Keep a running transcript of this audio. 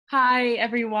Hi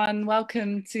everyone,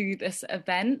 welcome to this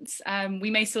event.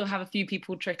 We may still have a few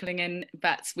people trickling in,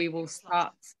 but we will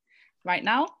start right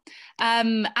now.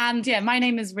 And yeah, my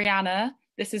name is Rhianna.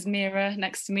 This is Meera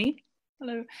next to me.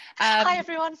 Hello. Hi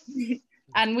everyone.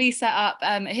 And we set up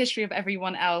a history of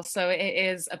everyone else. So it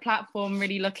is a platform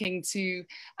really looking to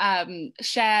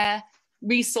share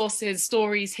resources,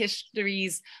 stories,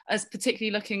 histories, as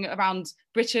particularly looking around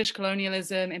British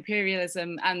colonialism,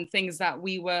 imperialism, and things that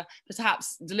we were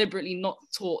perhaps deliberately not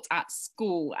taught at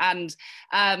school. And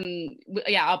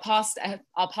yeah, our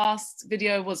past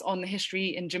video was on the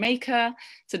history in Jamaica.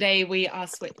 Today we are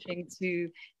switching to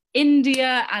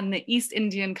India and the East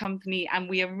Indian Company, and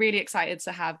we are really excited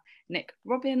to have Nick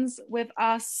Robbins with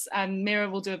us.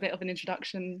 Meera will do a bit of an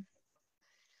introduction.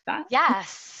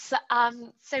 Yes,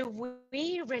 so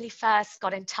we really first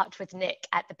got in touch with Nick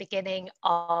at the beginning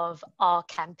of our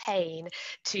campaign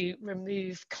to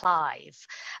remove Clive.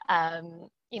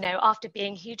 After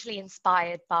being hugely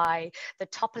inspired by the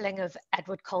toppling of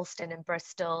Edward Colston in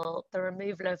Bristol, the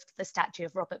removal of the statue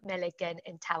of Robert Milligan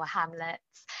in Tower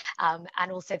Hamlets,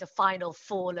 and also the final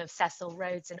fall of Cecil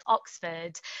Rhodes in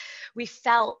Oxford, we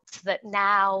felt that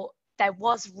now there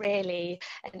was really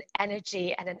an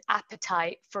energy and an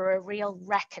appetite for a real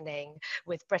reckoning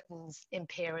with Britain's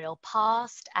imperial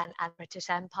past and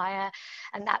British Empire.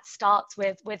 And that starts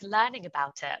with learning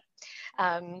about it.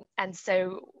 And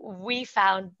so we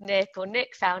found Nick, or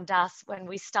Nick found us, when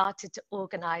we started to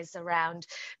organise around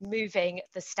moving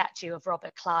the statue of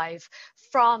Robert Clive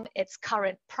from its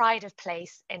current pride of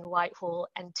place in Whitehall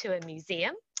and to a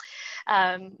museum.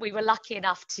 We were lucky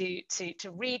enough to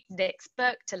read Nick's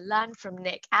book, to learn from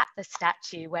Nick at the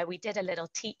statue, where we did a little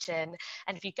teach-in.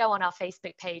 And if you go on our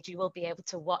Facebook page, you will be able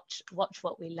to watch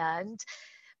what we learned.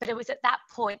 But it was at that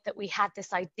point that we had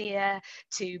this idea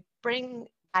to bring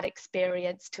that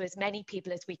experience to as many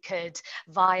people as we could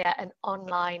via an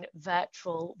online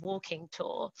virtual walking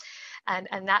tour.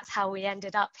 And that's how we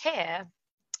ended up here.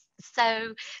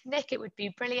 So, Nick, it would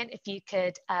be brilliant if you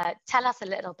could tell us a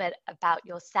little bit about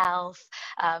yourself.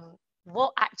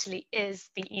 What actually is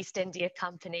the East India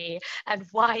Company, and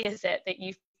why is it that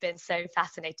you've been so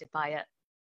fascinated by it?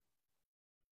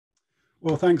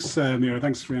 Well, thanks, Meera.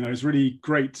 Thanks, Rhianna. It's really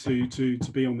great to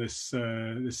be on this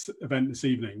this event this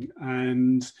evening.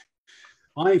 And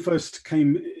I first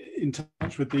came in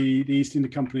touch with the East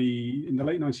India Company in the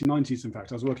late 1990s. In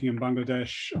fact, I was working in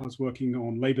Bangladesh. I was working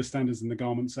on labour standards in the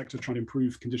garment sector, trying to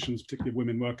improve conditions, particularly of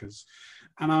women workers.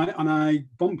 And I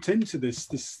bumped into this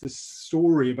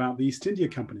story about the East India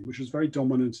Company, which was very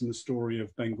dominant in the story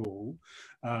of Bengal,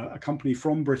 a company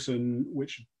from Britain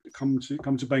which come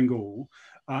to Bengal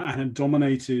and had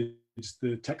dominated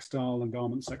the textile and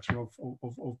garment sector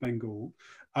of Bengal,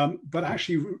 but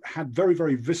actually had very,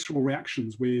 very visceral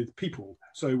reactions with people.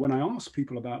 So when I asked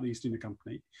people about the East India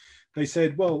Company, they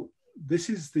said, well, this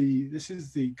is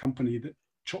the company that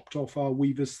chopped off our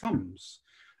weavers' thumbs.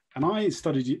 And I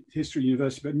studied history at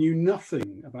university, but knew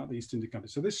nothing about the East India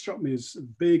Company. So this struck me as a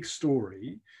big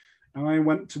story. And I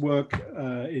went to work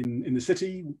in the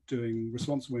city doing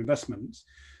responsible investments.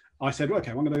 I said, okay,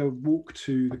 I'm going to go walk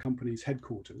to the company's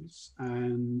headquarters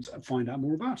and find out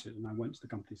more about it. And I went to the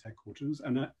company's headquarters,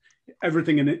 and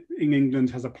everything in England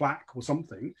has a plaque or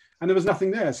something, and there was nothing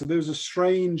there. So there was a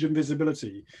strange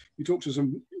invisibility. You talk to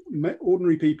some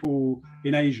ordinary people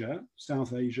in Asia,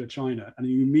 South Asia, China, and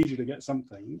you immediately get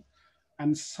something,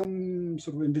 and some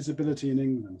sort of invisibility in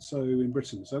England, so in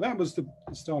Britain. So that was the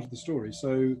start of the story.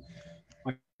 So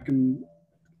I can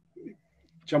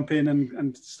jump in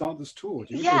and start this tour.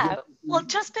 Yeah, well,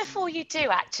 just before you do,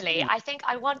 actually, I think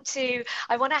I want to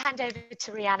hand over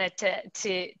to Rhianna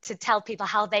to tell people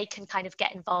how they can kind of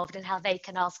get involved and how they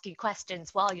can ask you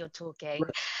questions while you're talking.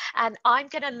 Right. And I'm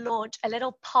going to launch a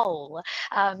little poll.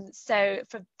 So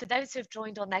for those who have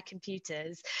joined on their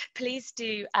computers, please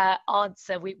do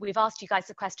answer. We've asked you guys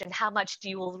the question, how much do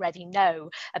you already know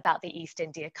about the East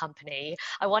India Company?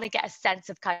 I want to get a sense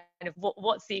of kind of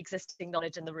what's the existing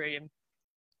knowledge in the room.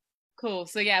 Cool.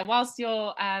 So yeah, whilst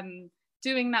you're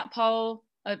doing that poll,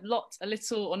 a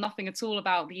little or nothing at all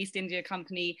about the East India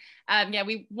Company, yeah,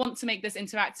 we want to make this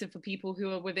interactive for people who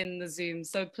are within the Zoom.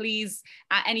 So please,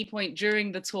 at any point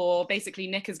during the tour, basically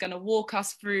Nick is going to walk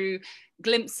us through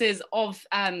glimpses of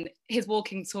his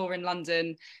walking tour in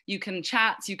London. You can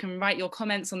chat, you can write your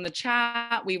comments on the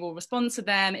chat, we will respond to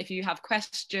them. If you have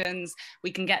questions,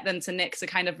 we can get them to Nick to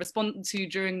kind of respond to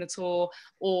during the tour,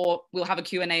 or we'll have a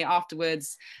Q&A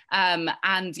afterwards.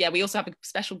 And yeah, we also have a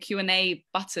special Q&A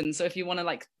button, so if you want to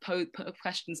like put a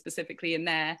question specifically in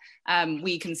there,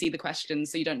 we can see the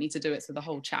questions, so you don't need to do it to the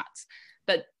whole chat.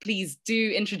 but please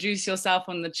do introduce yourself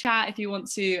on the chat if you want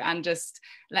to, and just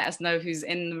let us know who's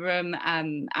in the room.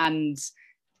 And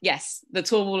yes, the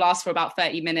tour will last for about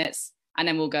 30 minutes and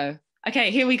then we'll go.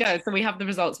 Okay, here we go. So we have the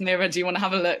results. Meera, do you want to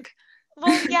have a look?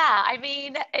 Well, yeah, I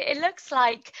mean, it looks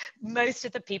like most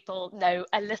of the people know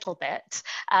a little bit,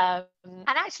 and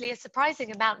actually a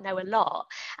surprising amount know a lot.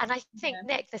 And I think,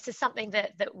 yeah, Nick, this is something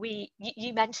that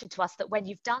you mentioned to us, that when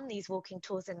you've done these walking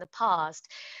tours in the past,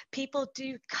 people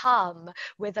do come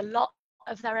with a lot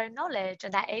of their own knowledge,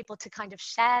 and they're able to kind of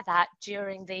share that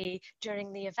during the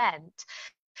event.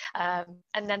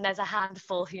 And then there's a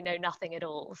handful who know nothing at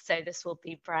all, so this will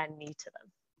be brand new to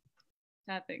them.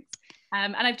 Perfect.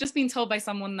 And I've just been told by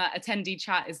someone that attendee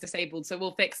chat is disabled, so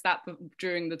we'll fix that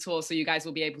during the tour, so you guys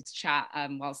will be able to chat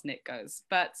whilst Nick goes.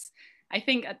 But I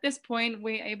think at this point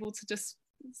we're able to just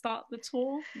start the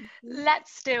tour.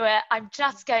 Let's do it. I'm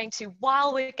just going to,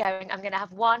 while we're going, I'm going to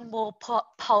have one more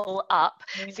poll up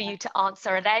for you to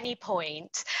answer at any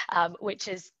point, which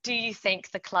is, do you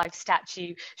think the Clive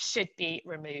statue should be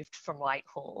removed from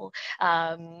Whitehall?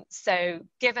 So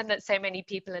given that so many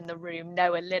people in the room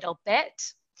know a little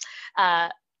bit,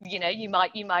 you know, you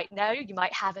might know, you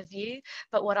might have a view,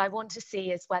 but what I want to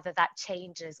see is whether that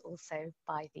changes also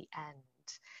by the end.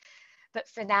 But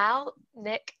for now,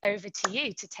 Nick, over to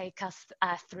you to take us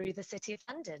through the City of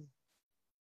London.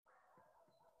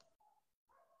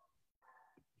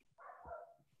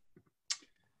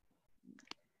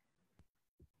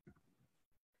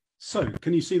 So,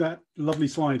 can you see that lovely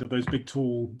slide of those big,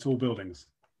 tall buildings?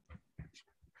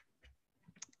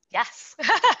 Yes.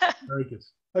 Very good.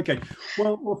 Okay,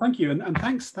 well, thank you, and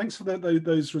thanks for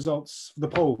those results for the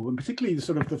poll, and particularly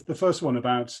the first one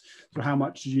about sort of how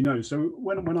much did you know. So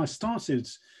when I started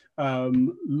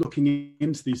looking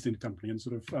into the East India Company and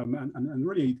sort of and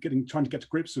really trying to get to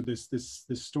grips with this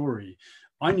story,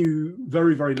 I knew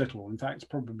very, very little. In fact,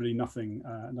 probably nothing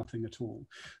at all.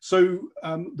 So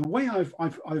the way I've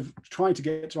tried to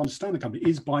get to understand the company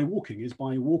is by walking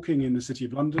in the City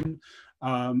of London,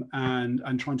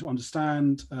 and trying to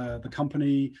understand the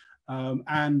company.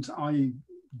 And I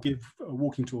give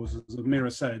walking tours, as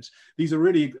Meera said. These are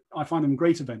really, I find them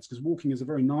great events, because walking is a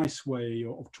very nice way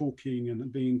of talking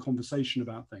and being in conversation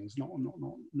about things,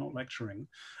 not lecturing.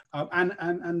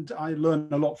 And I learn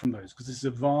a lot from those, because this is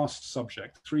a vast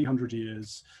subject, 300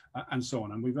 years and so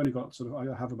on. And we've only got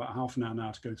I have about half an hour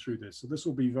now to go through this. So this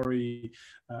will be very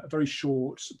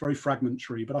short, very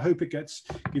fragmentary, but I hope it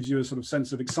gives you a sort of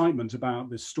sense of excitement about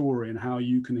this story and how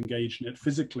you can engage in it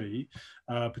physically,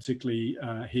 particularly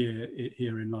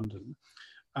here in London.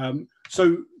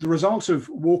 So the result of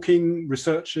walking,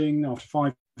 researching after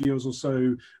 5 years or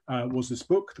so was this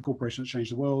book, The Corporation That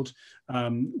Changed the World,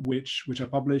 which I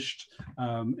published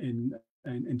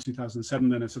in 2007,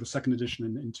 then a sort of second edition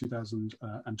in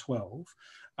 2012,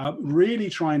 really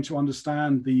trying to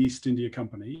understand the East India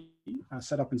Company,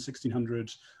 set up in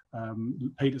 1600,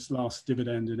 paid its last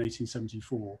dividend in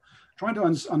 1874, trying to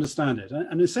understand it.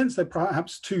 And in a sense, there are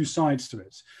perhaps two sides to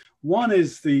it. One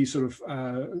is the sort of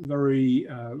very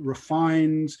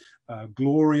refined,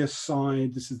 glorious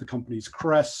side. This is the company's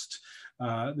crest.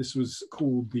 This was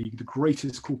called the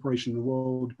greatest corporation in the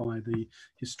world by the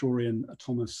historian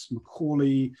Thomas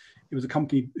Macaulay. It was a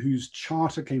company whose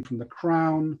charter came from the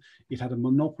Crown. It had a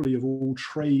monopoly of all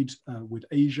trade with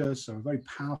Asia, so a very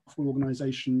powerful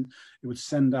organization. It would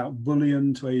send out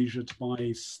bullion to Asia to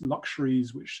buy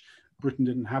luxuries, which Britain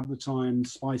didn't have at the time,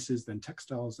 spices, then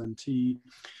textiles, then tea.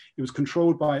 It was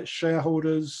controlled by its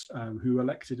shareholders, who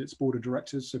elected its board of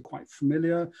directors, so quite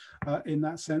familiar in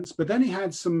that sense. But then it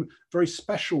had some very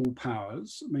special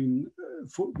powers, I mean,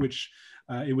 for which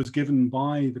it was given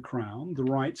by the Crown, the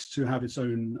right to have its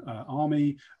own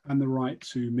army and the right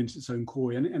to mint its own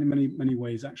coin, and in many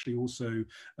ways actually also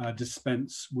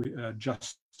dispense with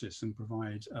justice and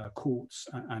provide courts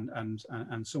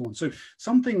and so on. So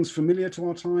some things familiar to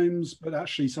our times, but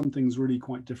actually some things really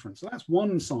quite different. So that's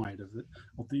one side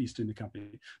of the East India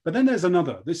Company. But then there's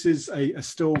another. This is a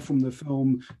still from the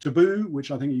film Taboo, which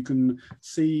I think you can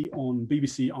see on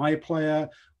BBC iPlayer,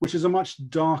 which is a much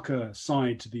darker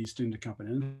side to the East India Company.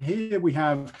 And here we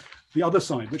have the other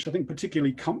side, which I think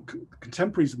particularly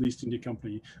contemporaries of the East India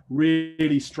Company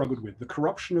really struggled with: the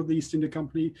corruption of the East India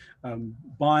Company,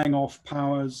 buying off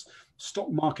powers, stock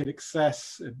market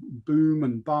excess, boom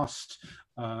and bust,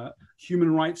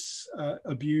 human rights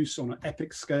abuse on an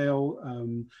epic scale,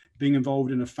 being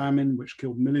involved in a famine which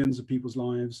killed millions of people's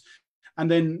lives, And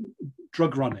then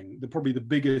drug running, probably the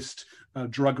biggest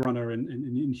drug runner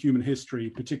in human history,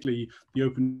 particularly the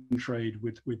open trade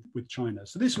with China.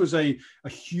 So this was a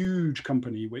huge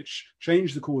company which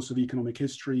changed the course of economic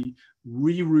history,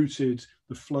 rerouted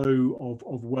the flow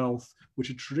of wealth, which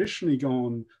had traditionally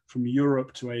gone from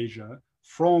Europe to Asia,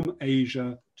 from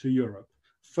Asia to Europe,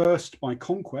 first by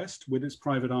conquest with its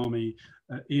private army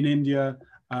in India,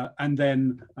 and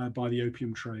then by the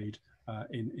opium trade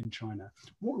in China.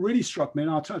 What really struck me,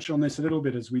 and I'll touch on this a little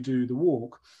bit as we do the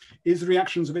walk, is the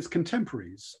reactions of its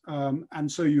contemporaries.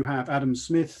 And so you have Adam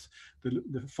Smith,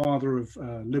 the father of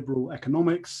liberal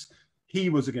economics. He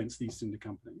was against the East India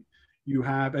Company. You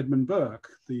have Edmund Burke,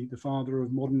 the father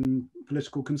of modern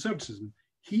political conservatism.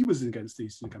 He was against the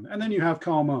East India Company. And then you have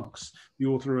Karl Marx, the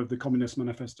author of the Communist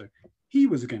Manifesto. He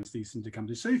was against the East India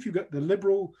Company. So if you've got the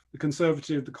liberal, the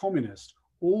conservative, the communist,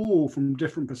 all from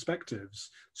different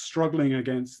perspectives, struggling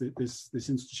against this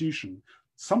institution,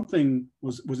 something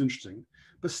was interesting.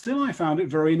 But still I found it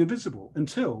very invisible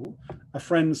until a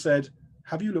friend said,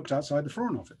 have you looked outside the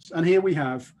Foreign Office? And here we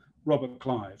have Robert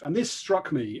Clive. And this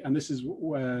struck me, and this is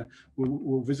where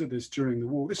we'll visit this during the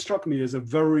walk, this struck me as a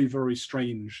very, very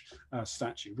strange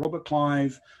statue. Robert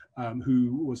Clive,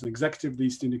 who was an executive of the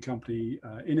East India Company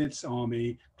in its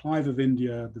army, Clive of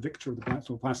India, the victor of the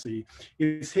Battle of Plassey,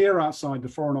 is here outside the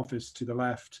Foreign Office to the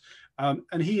left.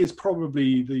 And he is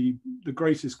probably the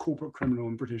greatest corporate criminal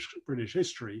in British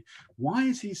history. Why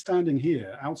is he standing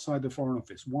here outside the Foreign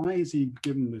Office? Why is he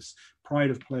given this pride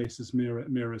of place, as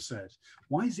Meera said?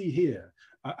 Why is he here?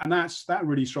 And that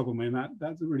really struggled me, and I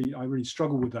really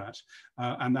struggled with that,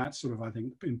 and that sort of, I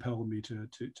think, impelled me to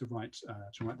write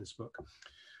this book.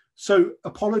 So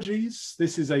apologies.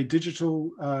 This is a digital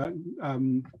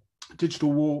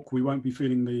walk. We won't be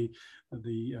feeling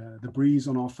the breeze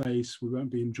on our face. We won't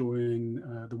be enjoying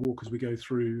the walk as we go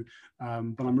through.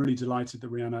 But I'm really delighted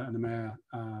that Rhianna and Amer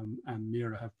and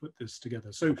Meera have put this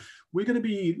together. So we're going to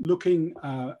be looking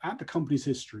at the company's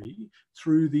history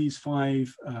through these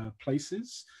 5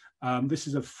 places. This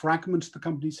is a fragment of the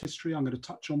company's history. I'm going to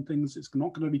touch on things. It's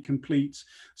not going to be complete.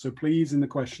 So please, in the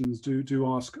questions, do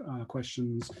ask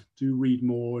questions, do read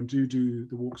more, and do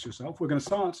the walks yourself. We're going to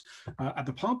start at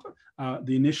the pub,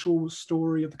 the initial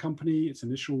story of the company, its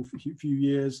initial few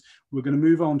years. We're going to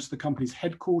move on to the company's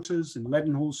headquarters in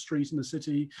Leadenhall Street in the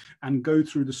city and go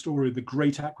through the story of the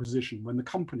great acquisition when the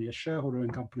company, a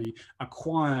shareholder-owned company,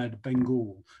 acquired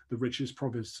Bengal, the richest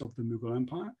province of the Mughal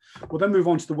Empire. We'll then move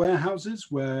on to the warehouses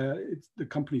where the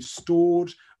company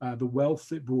stored the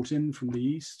wealth it brought in from the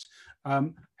East.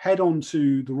 Head on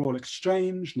to the Royal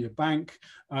Exchange near Bank,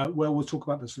 where we'll talk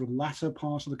about the sort of latter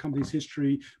part of the company's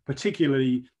history,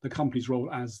 particularly the company's role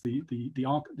as the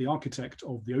architect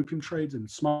of the opium trade and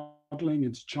smuggling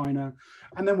into China.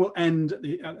 And then we'll end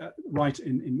right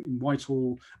in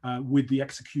Whitehall with the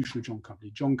execution of John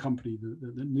Company. John Company,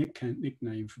 the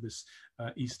nickname for this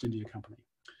East India Company.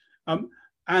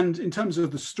 And in terms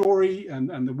of the story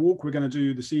and the walk we're going to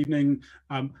do this evening,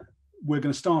 we're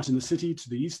going to start in the city to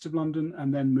the east of London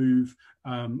and then move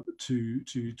to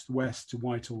the west to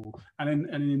Whitehall. And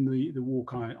in the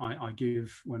walk I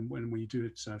give when we do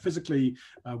it physically,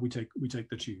 we take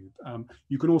the tube.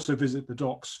 You can also visit the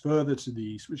docks further to the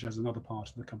east, which has another part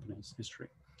of the company's history.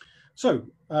 So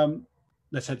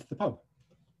let's head to the pub.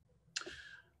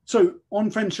 So on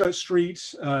Fenchurch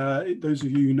Street, those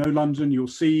of you who know London, you'll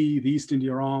see the East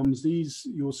India Arms.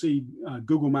 You'll see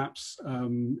Google Maps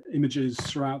images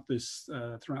throughout this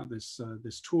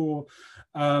tour,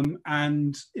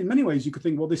 and in many ways you could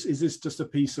think, well, is this just a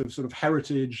piece of sort of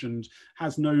heritage and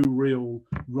has no real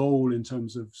role in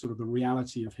terms of sort of the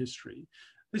reality of history.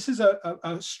 This is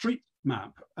a street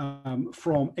map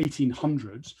from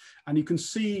 1800, and you can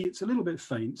see it's a little bit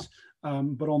faint.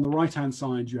 But on the right-hand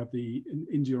side, you have the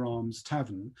India Arms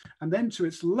Tavern, and then to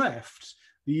its left,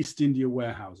 the East India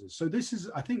warehouses. So this is,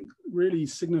 I think, really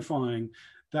signifying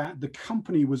that the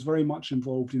company was very much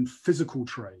involved in physical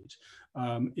trade.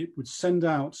 It would send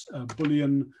out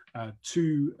bullion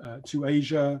to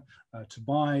Asia to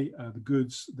buy the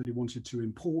goods that it wanted to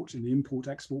import in the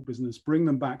import-export business, bring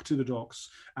them back to the docks,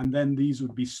 and then these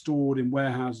would be stored in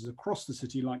warehouses across the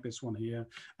city like this one here,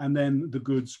 and then the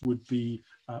goods would be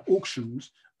auctioned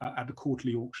at the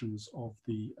quarterly auctions of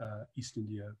the East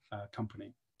India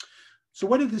Company. So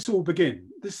where did this all begin?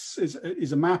 This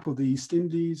is a map of the East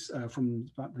Indies from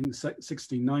I think the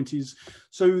 1690s.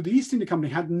 So the East India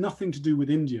Company had nothing to do with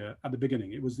India at the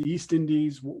beginning. It was the East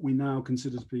Indies, what we now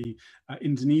consider to be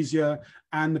Indonesia,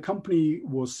 and the company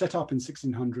was set up in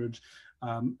 1600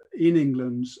 in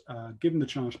England, given the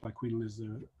charge by Queen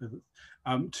Elizabeth,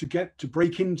 to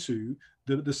break into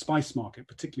the spice market,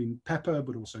 particularly pepper,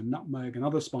 but also nutmeg and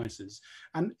other spices.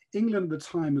 And England at the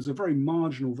time was a very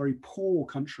marginal, very poor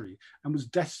country, and was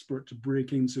desperate to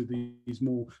break into these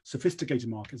more sophisticated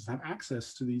markets and have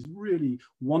access to these really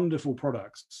wonderful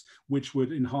products, which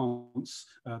would enhance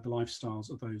the lifestyles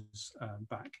of those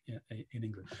back in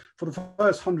England. For the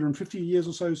first 150 years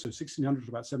or so 1600 to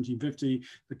about 1750,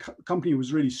 the company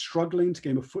was really struggling to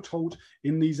gain a foothold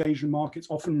in these Asian markets,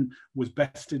 often was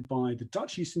bested by the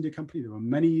Dutch East India Company. There were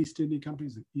many East India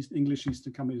companies. The English East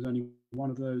India Company was only one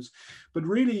of those. But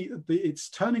really, its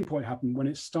turning point happened when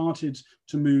it started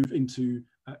to move into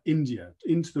India,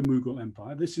 into the Mughal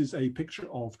Empire. This is a picture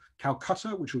of Calcutta,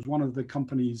 which was one of the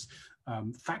company's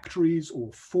factories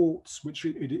or forts, which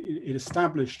it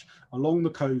established along the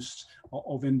coast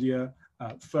of India.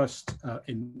 First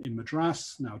in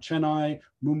Madras, now Chennai,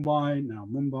 Mumbai, now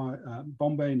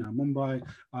Bombay, now Mumbai,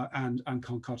 and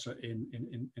Calcutta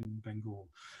in Bengal.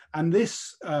 And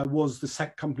this was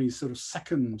the company's sort of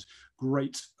second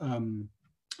great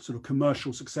sort of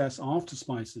commercial success after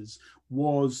spices,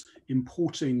 was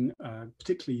importing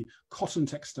particularly cotton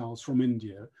textiles from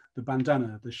India, the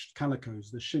bandana, the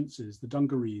calicos, the chintzes, the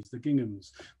dungarees, the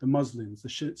ginghams, the muslins, the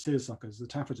seersuckers, the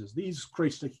taffetas. These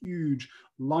created a huge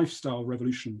lifestyle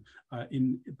revolution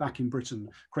back in Britain,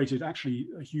 created actually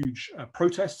a huge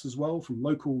protests as well from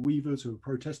local weavers who were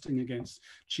protesting against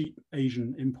cheap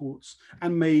Asian imports,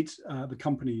 and made the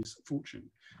company's fortune.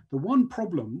 The one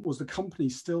problem was the company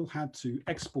still had to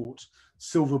export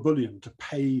silver bullion to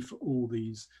pay for all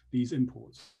these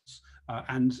imports.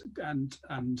 And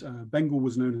Bengal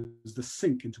was known as the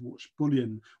sink into which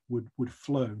bullion would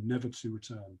flow, never to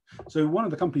return. So one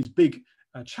of the company's big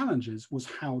challenges was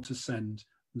how to send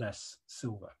less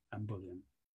silver and bullion.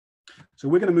 So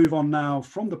we're going to move on now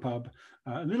from the pub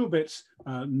a little bit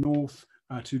north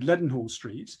to Leadenhall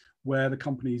Street, where the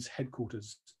company's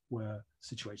headquarters were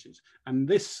situated. And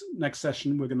this next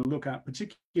session, we're going to look at,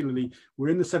 particularly, we're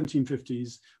in the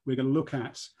 1750s, we're going to look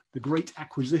at the great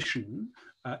acquisition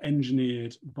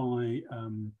engineered by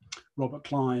Robert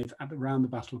Clive around the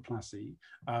Battle of Plassey,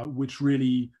 which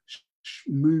really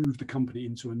moved the company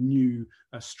into a new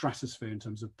stratosphere in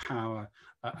terms of power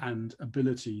and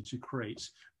ability to create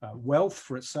wealth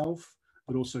for itself,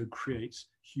 but also create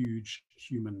huge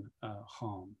human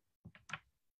harm.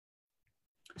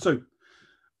 So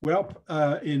we're up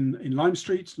in Lime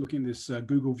Street, looking at this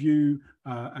Google view,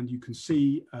 and you can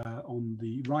see on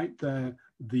the right there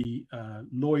the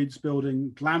Lloyd's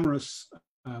building, glamorous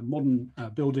modern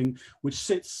building, which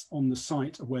sits on the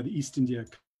site of where the East India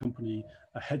Company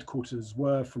headquarters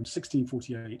were from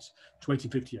 1648 to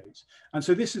 1858. And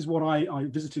so this is what I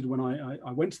visited when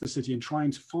I went to the city, and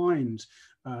trying to find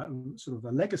sort of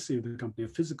a legacy of the company, a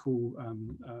physical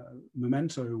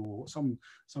memento or some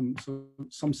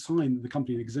sign that the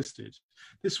company existed.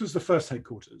 This was the first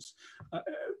headquarters.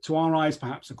 To our eyes,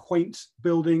 perhaps a quaint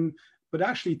building, but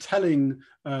actually telling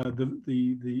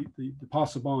the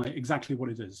passerby exactly what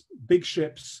it is. Big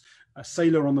ships, a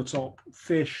sailor on the top,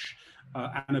 fish,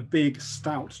 and a big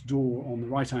stout door on the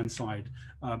right-hand side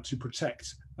to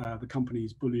protect the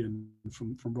company's bullion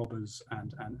from robbers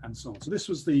and so on. So this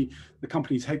was the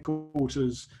company's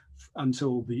headquarters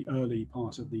until the early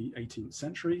part of the 18th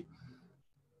century.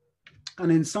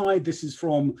 And inside, this is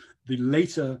from the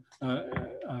later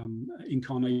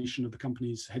incarnation of the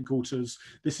company's headquarters.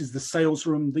 This is the sales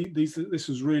room. This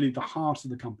was really the heart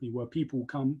of the company, where people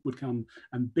would come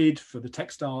and bid for the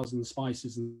textiles and the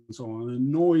spices and so on. And the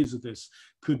noise of this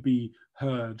could be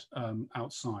heard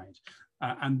outside.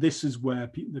 And this is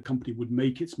where the company would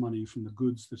make its money from the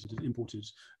goods that it had imported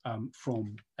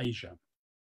from Asia.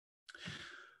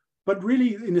 But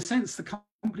really, in a sense, the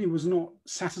company was not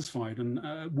satisfied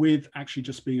with actually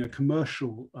just being a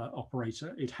commercial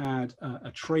operator. It had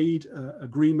a trade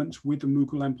agreement with the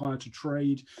Mughal Empire to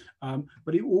trade,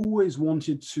 but it always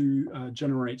wanted to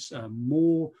generate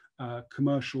more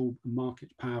commercial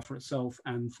market power for itself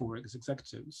and for its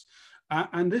executives.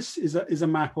 And this is a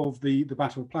map of the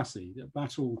Battle of Plassey, the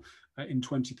battle on the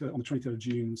 23rd of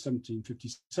June,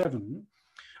 1757,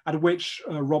 at which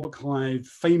Robert Clive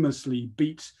famously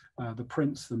beat the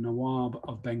prince, the Nawab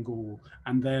of Bengal,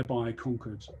 and thereby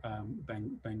conquered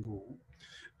Bengal.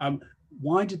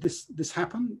 Why did this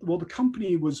happen? Well, the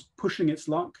company was pushing its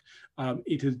luck.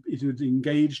 It had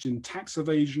engaged in tax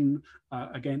evasion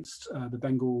against the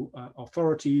Bengal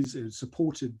authorities. It had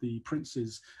supported the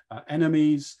prince's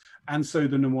enemies, and so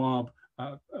the Nawab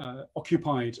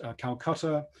occupied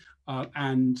Calcutta.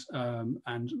 and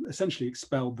essentially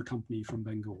expelled the company from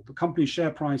Bengal. The company's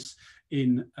share price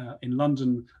in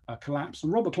London collapsed,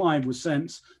 and Robert Clive was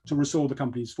sent to restore the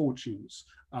company's fortunes,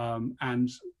 and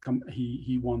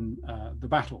he won the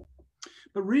battle.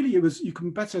 But really, you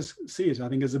can better see it, I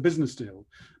think, as a business deal.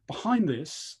 Behind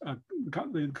this,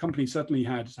 the company certainly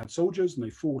had soldiers, and they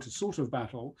fought a sort of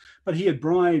battle, but he had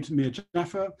bribed Mir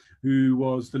Jafar, who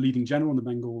was the leading general in the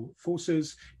Bengal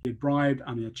forces. He had bribed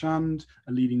Amir Chand,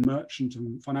 a leading merchant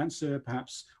and financier,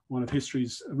 perhaps one of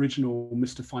history's original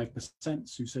Mr.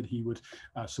 5%, who said he would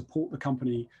support the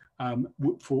company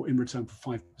in return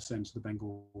for 5% of the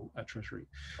Bengal treasury.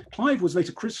 Clive was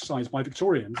later criticised by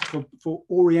Victorians for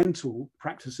Oriental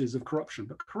practices of corruption,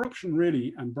 but corruption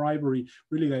really and bribery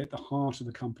really lay at the heart of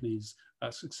the company's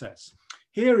success.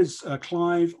 Here is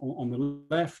Clive on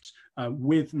the left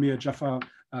with Mir Jafar,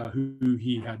 who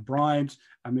he had bribed,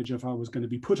 and Mir Jafar was going to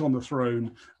be put on the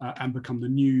throne and become the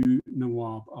new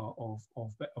Nawab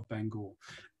of Bengal.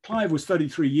 Clive was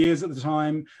 33 years at the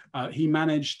time. He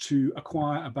managed to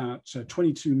acquire about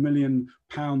 £22 million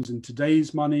in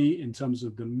today's money in terms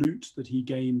of the loot that he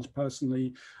gained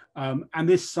personally. And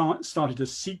this started a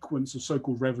sequence of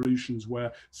so-called revolutions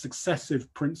where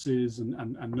successive princes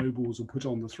and nobles were put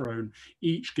on the throne,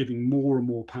 each giving more and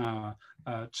more power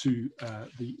to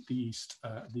the East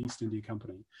India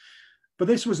Company. But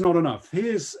this was not enough.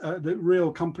 Here's the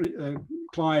real company,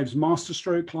 Clive's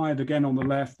masterstroke. Clive again on the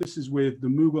left. This is with the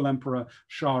Mughal Emperor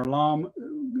Shah Alam,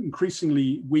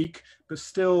 increasingly weak, but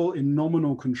still in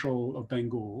nominal control of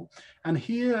Bengal. And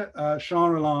here Shah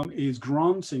Alam is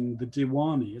granting the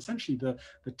Diwani, essentially the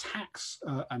tax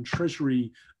and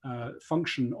treasury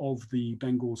function of the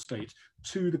Bengal state,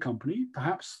 to the company,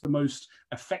 perhaps the most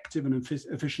effective and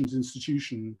efficient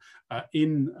institution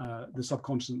in the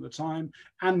subcontinent at the time,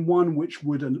 and one which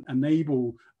would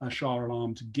enable Shah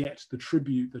Alam to get the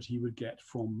tribute that he would get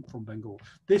from Bengal.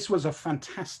 This was a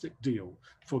fantastic deal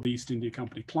for the East India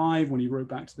Company. Clive, when he wrote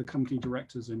back to the company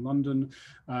directors in London,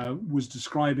 was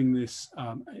describing this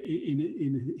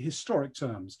in historic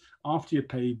terms. After he had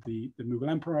paid the Mughal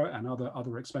Emperor and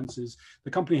other expenses,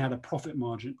 the company had a profit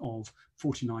margin of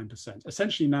 49%.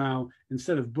 Essentially now,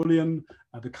 instead of bullion,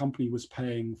 the company was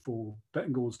paying for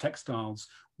Bengal's textiles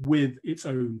with its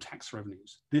own tax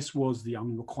revenues. This was the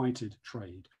unrequited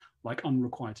trade, like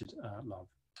unrequited love.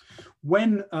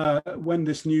 When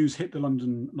this news hit the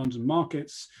London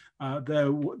markets,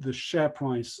 the share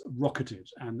price rocketed,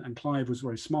 and Clive was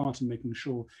very smart in making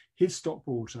sure his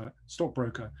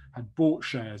stockbroker had bought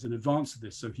shares in advance of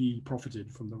this, so he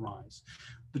profited from the rise.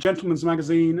 The Gentleman's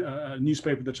Magazine, a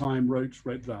newspaper at the time, wrote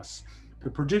thus: "The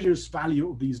prodigious value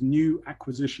of these new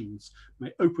acquisitions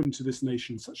may open to this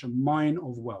nation such a mine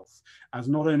of wealth as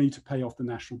not only to pay off the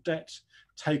national debt,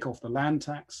 take off the land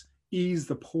tax, ease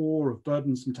the poor of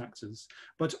burdensome taxes,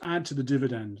 but to add to the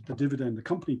dividend the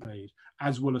company paid,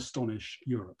 as will astonish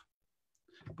Europe."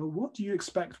 But what do you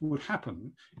expect would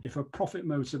happen if a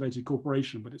profit-motivated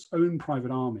corporation with its own private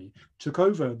army took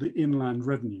over the inland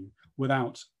revenue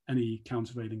without any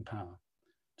countervailing power?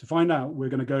 To find out, we're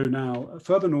going to go now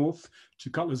further north to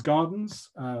Cutler's Gardens,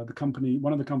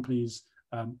 one of the company's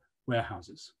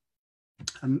warehouses.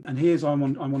 And here's I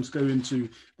want to go into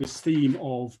this theme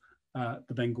of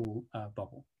the Bengal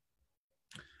bubble.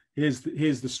 Here's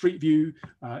the street view.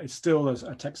 It's still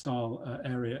a textile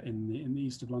area in the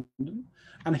east of London.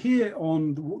 And here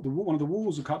on one of the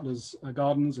walls of Cutler's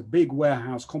Gardens, a big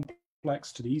warehouse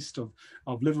complex to the east of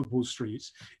Liverpool Street,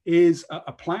 is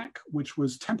a plaque which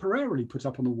was temporarily put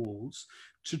up on the walls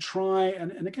to try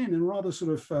and again in a rather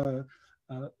sort of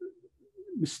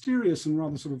mysterious and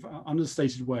rather sort of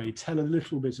understated way tell a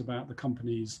little bit about the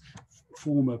company's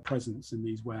former presence in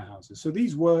these warehouses. So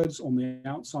these words on the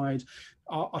outside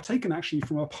are taken actually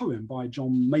from a poem by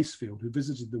John Masefield, who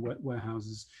visited the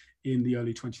warehouses in the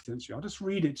early 20th century. I'll just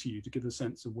read it to you to give a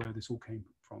sense of where this all came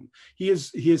from. He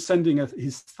is sending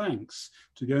his thanks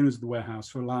to the owners of the warehouse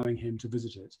for allowing him to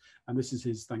visit it. And this is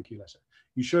his thank you letter.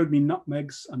 "You showed me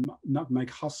nutmegs and nutmeg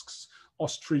husks,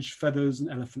 ostrich feathers and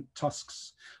elephant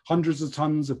tusks, hundreds of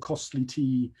tons of costly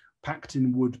tea packed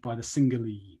in wood by the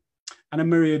Singalese, and a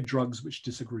myriad drugs which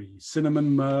disagree.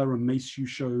 Cinnamon, myrrh, and mace you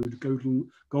showed,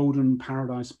 golden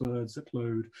paradise birds that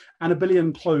glowed, and a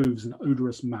billion cloves and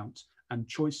odorous mount, and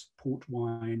choice port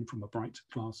wine from a bright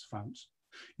glass fount.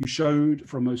 You showed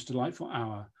for a most delightful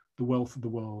hour the wealth of the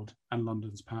world and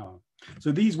London's power."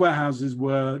 So these warehouses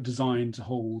were designed to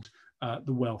hold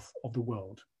the wealth of the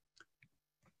world.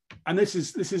 And this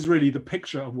is really the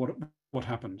picture of what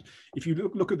happened. If you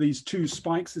look at these two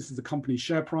spikes, this is the company's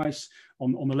share price.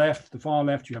 On the left, the far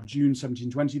left, you have June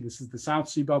 1720. This is the South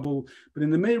Sea bubble. But in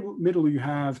the middle, you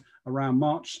have around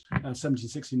March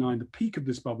 1769. The peak of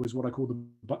this bubble is what I call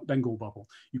the Bengal bubble.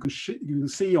 You can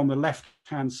see on the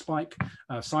left-hand spike,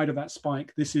 side of that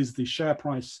spike, this is the share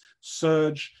price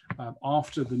surge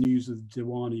after the news of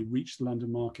Diwali reached the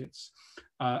London markets,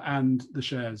 and the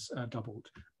shares doubled.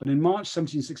 But in March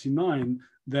 1769,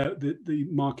 the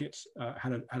market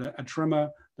had a tremor.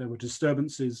 There were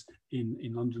disturbances in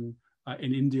London,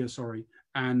 in India, sorry,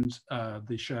 and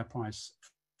the share price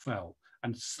fell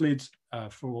and slid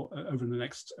for over the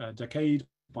next decade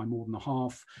by more than a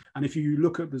half. And if you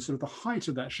look at the sort of the height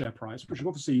of that share price, which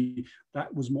obviously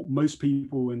that was what most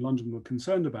people in London were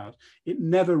concerned about, it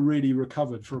never really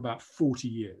recovered for about 40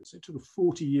 years. It took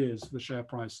 40 years for the share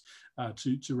price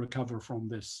to recover from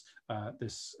this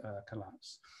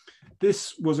collapse.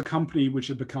 This was a company which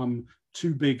had become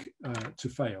too big to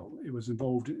fail. It was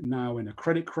involved now in a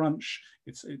credit crunch.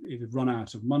 It had run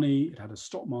out of money. It had a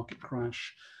stock market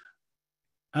crash.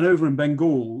 And over in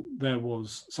Bengal, there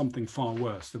was something far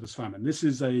worse. There was famine. This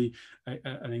is an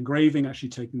engraving actually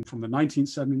taken from the 19th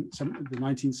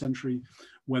century,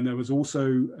 when there was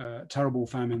also terrible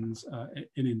famines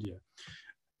in India.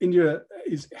 India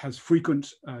has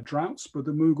frequent droughts, but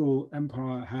the Mughal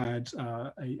Empire had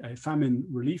a famine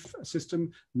relief system.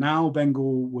 Now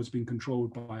Bengal was being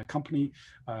controlled by a company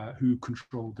who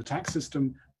controlled the tax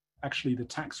system. Actually, the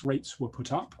tax rates were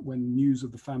put up when news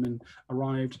of the famine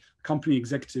arrived. Company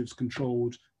executives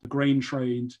controlled the grain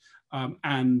trade,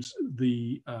 and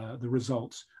the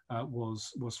result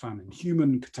was famine,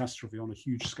 human catastrophe on a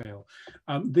huge scale.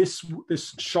 This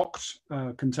shocked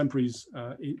contemporaries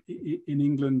in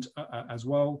England as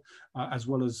well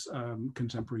as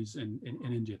contemporaries in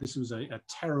India. This was a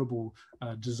terrible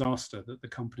disaster that the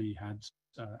company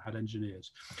had engineered.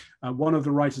 One of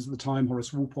the writers at the time,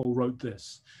 Horace Walpole, wrote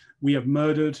this: "We have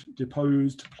murdered,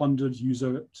 deposed, plundered,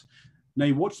 usurped.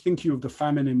 Nay, what think you of the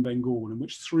famine in Bengal, in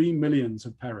which 3 millions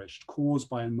have perished, caused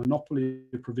by a monopoly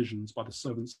of provisions by the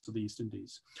servants of the East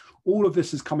Indies? All of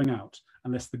this is coming out,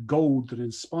 unless the gold that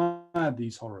inspired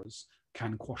these horrors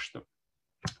can quash them."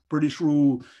 British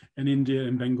rule in India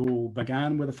and Bengal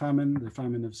began with the famine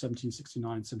of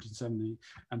 1769, 1770,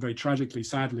 and very tragically,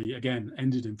 sadly, again,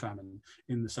 ended in famine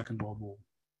in the Second World War.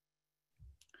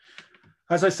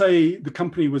 As I say, the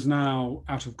company was now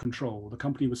out of control. The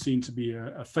company was seen to be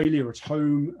a failure at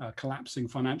home, collapsing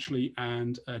financially,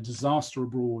 and a disaster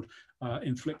abroad,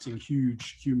 inflicting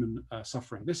huge human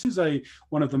suffering. This is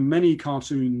one of the many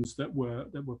cartoons that were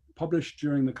published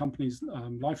during the company's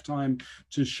lifetime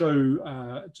to show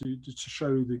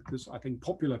this, I think,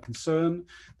 popular concern.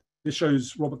 This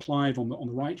shows Robert Clive on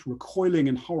the right, recoiling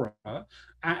in horror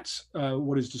at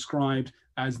what is described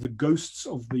as the ghosts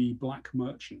of the black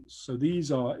merchants. So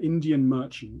these are Indian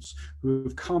merchants who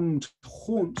have come to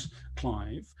haunt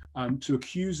Clive, to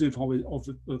accuse him of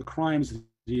the crimes that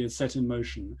he had set in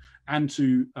motion, and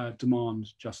to demand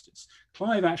justice.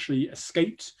 Clive actually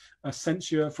escaped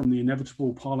censure from the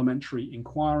inevitable parliamentary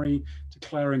inquiry,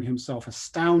 declaring himself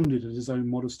astounded at his own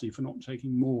modesty for not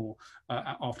taking more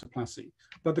after Plassey.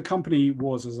 But the company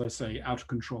was, as I say, out of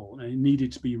control, and it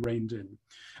needed to be reined in.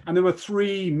 And there were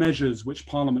 3 measures which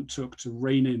Parliament took to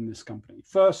rein in this company.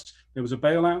 First, there was a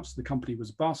bailout. The company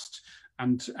was bust,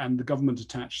 and the government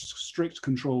attached strict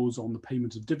controls on the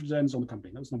payment of dividends on the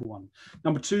company. That was number 1.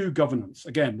 Number 2, governance.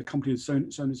 Again, the company had shown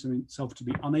itself to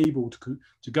be unable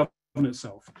to govern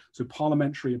itself. So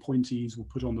parliamentary appointees were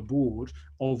put on the board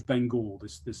of Bengal,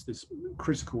 this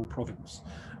critical province.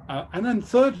 And then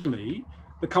thirdly,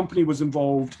 the company was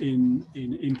involved in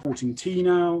importing tea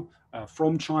now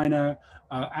from China.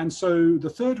 And so the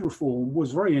third reform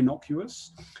was very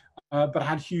innocuous, but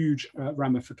had huge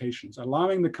ramifications,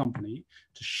 allowing the company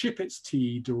to ship its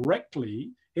tea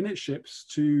directly in its ships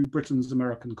to Britain's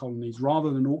American colonies, rather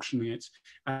than auctioning it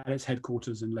at its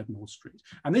headquarters in Leadenhall Street.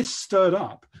 And this stirred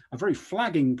up a very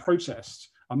flagging protest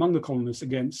among the colonists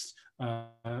against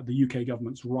the UK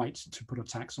government's right to put a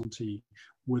tax on tea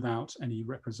without any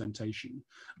representation.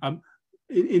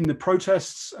 In the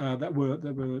protests that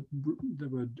were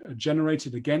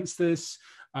generated against this,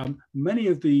 many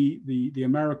of the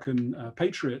American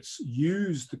patriots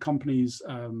used the company's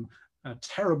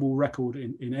terrible record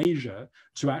in Asia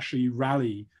to actually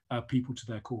rally people to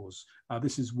their cause.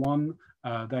 This is one.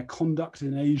 Their conduct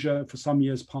in Asia for some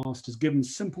years past has given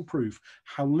simple proof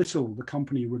how little the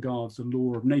company regards the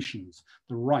law of nations,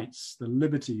 the rights, the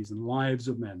liberties and lives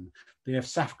of men. They have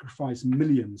sacrificed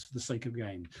millions for the sake of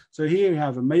gain. So here you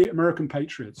have American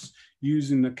patriots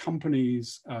using the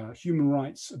company's human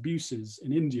rights abuses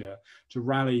in India to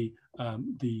rally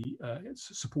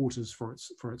its supporters for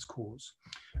its cause.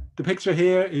 The picture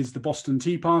here is the Boston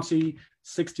Tea Party,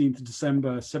 16th of December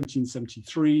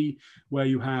 1773, where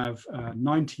you have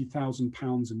 90,000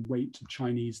 pounds in weight of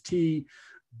Chinese tea,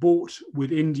 bought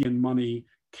with Indian money,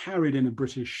 carried in a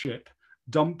British ship,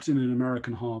 dumped in an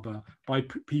American harbour by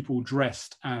people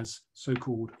dressed as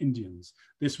so-called Indians.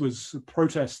 This was a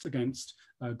protest against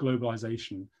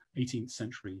globalization, 18th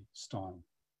century style.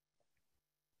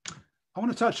 I want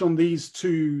to touch on these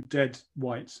two dead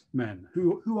white men.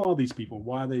 Who are these people?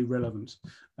 Why are they relevant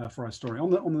for our story? On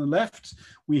the left,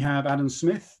 we have Adam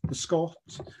Smith, the Scot,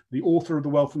 the author of the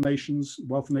Wealth of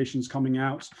Nations coming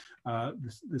out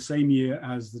the same year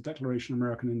as the Declaration of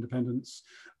American Independence.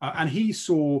 And he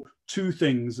saw two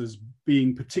things as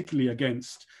being particularly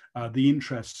against the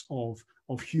interests of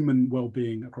human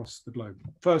well-being across the globe.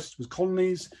 First was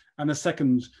colonies, and the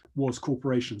second was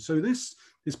corporations. So this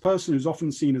person who's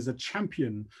often seen as a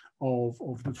champion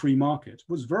of the free market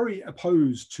was very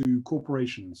opposed to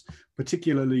corporations,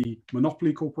 particularly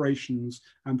monopoly corporations,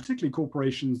 and particularly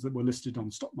corporations that were listed on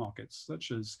stock markets,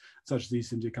 such as the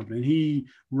East India Company. And he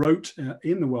wrote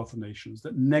in the Wealth of Nations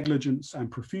that negligence and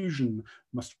profusion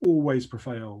must always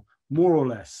prevail, more or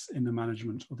less, in the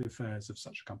management of the affairs of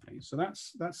such a company. So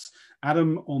that's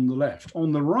Adam on the left.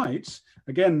 On the right,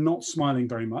 again, not smiling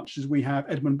very much, is we have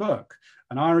Edmund Burke,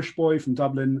 an Irish boy from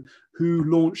Dublin who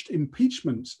launched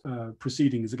impeachment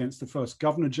proceedings against the first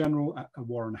Governor General,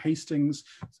 Warren Hastings,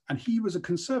 and he was a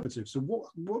conservative. So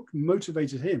what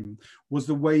motivated him was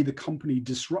the way the company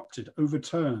disrupted,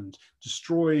 overturned,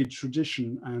 destroyed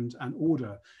tradition and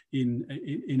order in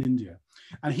India.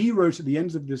 And he wrote at the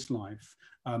end of this life,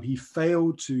 he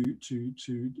failed in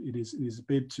his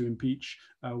bid to impeach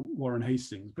Warren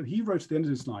Hastings, but he wrote at the end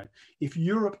of his life, if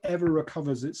Europe ever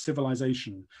recovers its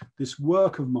civilization, this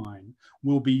work of mine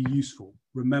will be useful.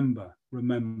 Remember,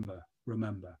 remember,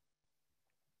 remember.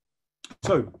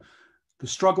 So the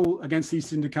struggle against the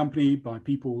East India Company by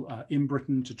people in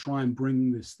Britain to try and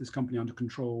bring this company under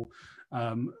control,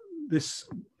 this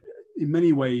in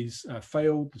many ways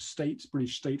failed. The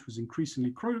British state was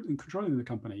increasingly controlling the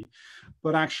company,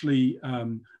 but actually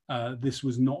this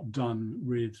was not done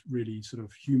with really sort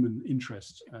of human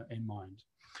interest in mind.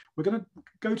 We're going to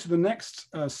go to the next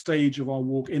stage of our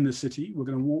walk in the city. We're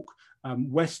going to walk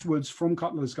westwards from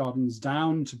Cutler's Gardens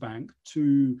down to Bank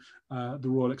to the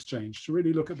Royal Exchange to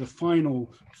really look at the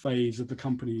final phase of the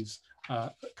company's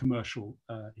commercial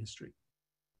history.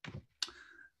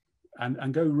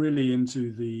 And go really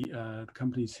into the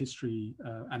company's history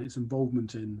and its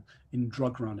involvement in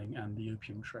drug running and the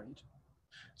opium trade.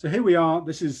 So here we are.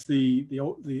 This is the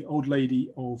old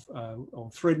lady of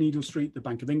Threadneedle Street, the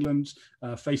Bank of England,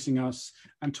 facing us.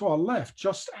 And to our left,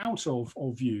 just out of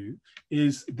view,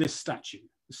 is this statue,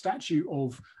 the statue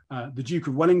of the Duke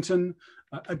of Wellington,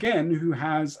 again, who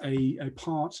has a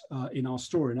part in our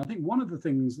story. And I think one of the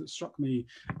things that struck me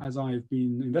as I've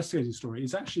been investigating the story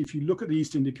is actually, if you look at the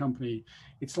East India Company,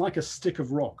 it's like a stick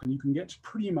of rock, and you can get to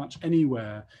pretty much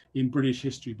anywhere in British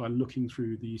history by looking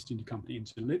through the East India Company,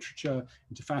 into literature,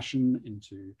 into fashion,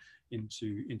 into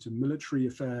military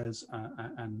affairs,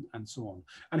 and so on.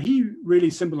 And he really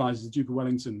symbolizes, the Duke of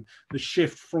Wellington, the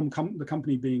shift from the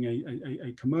company being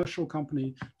a commercial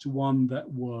company to one that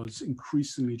was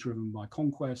increasingly driven by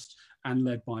conquest and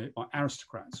led by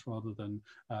aristocrats rather than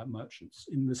merchants.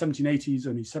 In the 1780s,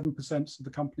 only 7% of the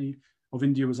company of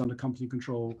India was under company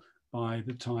control. By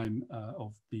the time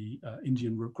of the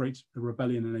Indian Great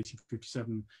Rebellion in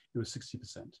 1857, it was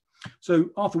 60%. So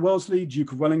Arthur Wellesley,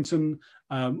 Duke of Wellington,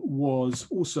 was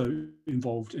also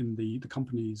involved in the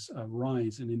company's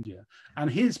rise in India. And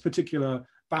his particular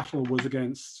battle was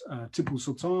against Tipu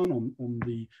Sultan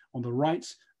on the right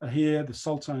here, the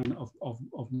Sultan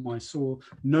of Mysore,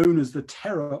 known as the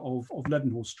Terror of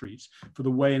Leadenhall Street, for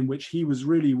the way in which he was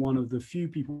really one of the few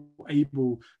people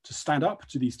able to stand up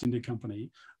to the East India Company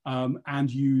and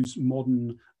use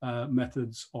modern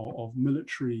methods of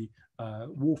military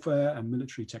warfare and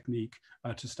military technique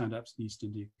to stand up to the East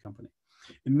India Company.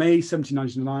 In May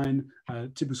 1799,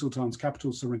 Tipu Sultan's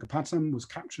capital, Seringapatam, was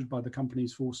captured by the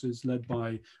company's forces led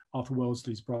by Arthur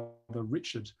Wellesley's brother,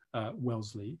 Richard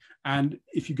Wellesley. And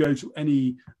if you go to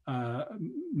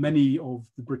many of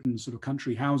the Britain's sort of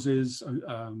country houses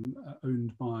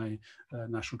owned by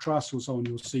National Trust or so on,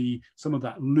 you'll see some of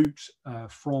that loot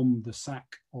from the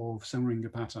sack of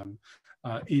Seringapatam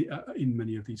in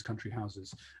many of these country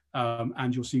houses.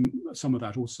 And you'll see some of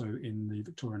that also in the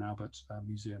Victoria and Albert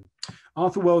Museum.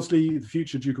 Arthur Wellesley, the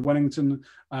future Duke of Wellington,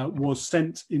 was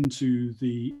sent into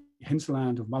the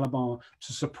hinterland of Malabar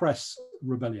to suppress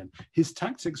rebellion. His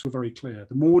tactics were very clear.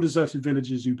 The more deserted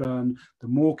villages you burn, the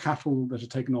more cattle that are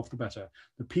taken off, the better.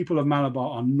 The people of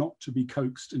Malabar are not to be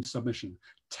coaxed into submission.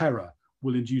 Terror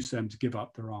will induce them to give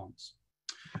up their arms.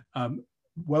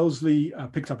 Wellesley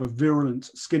picked up a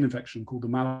virulent skin infection called the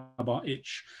Malabar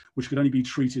itch, which could only be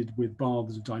treated with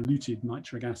baths of diluted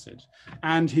nitric acid.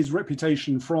 And his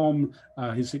reputation from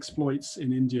his exploits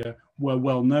in India were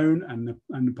well known, and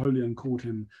Napoleon called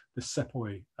him the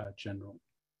Sepoy general.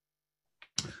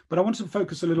 But I want to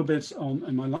focus a little bit on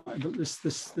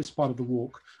this part of the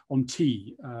walk on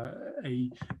tea. Here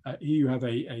you have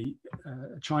a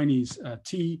Chinese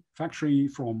tea factory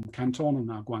from Canton and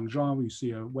now Guangzhou. You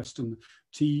see a Western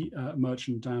tea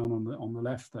merchant down on the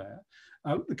left there.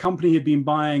 The company had been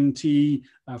buying tea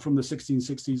from the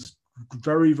 1660s,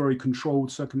 very, very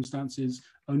controlled circumstances,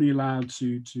 only allowed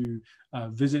to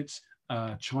visit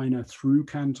China through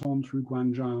Canton, through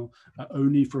Guangzhou,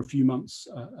 only for a few months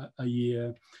a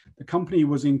year. The company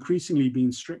was increasingly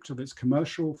being stripped of its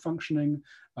commercial functioning.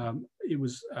 It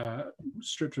was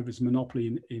stripped of its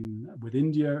monopoly with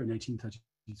India in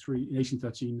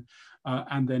 1813,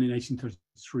 and then in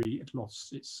 1833 it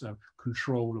lost its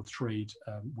control of trade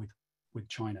with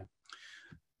China.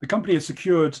 The company has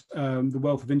secured the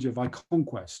wealth of India by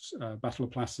conquest, Battle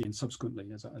of Plassey, and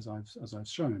subsequently, as I've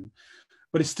shown.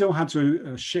 But it still had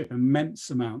to ship immense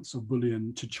amounts of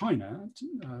bullion to China,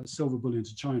 silver bullion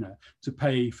to China, to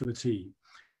pay for the tea.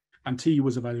 And tea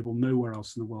was available nowhere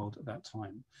else in the world at that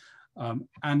time.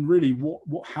 And really,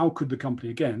 how could the company,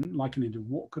 again, like in India,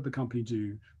 what could the company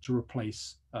do to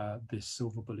replace this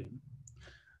silver bullion?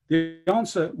 The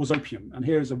answer was opium. And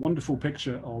here's a wonderful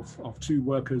picture of two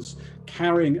workers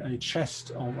carrying a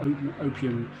chest of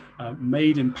opium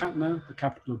made in Patna, the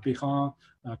capital of Bihar,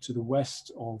 to the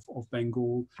west of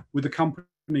Bengal, with the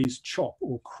company's chop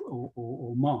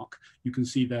or mark you can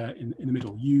see there in the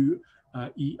middle,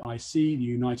 UEIC, the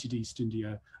United East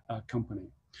India Company.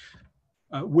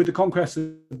 With the conquest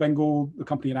of Bengal, the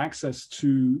company had access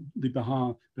to the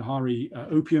Bihari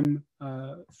opium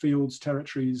fields,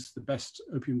 territories, the best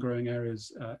opium growing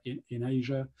areas in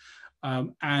Asia.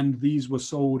 And these were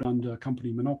sold under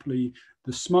company monopoly.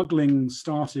 The smuggling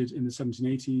started in the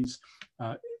 1780s.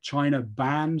 China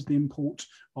banned the import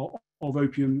of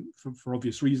opium for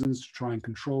obvious reasons, to try and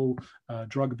control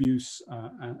drug abuse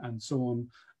and so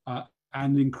on.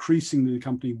 And increasingly, the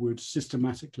company would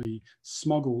systematically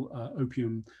smuggle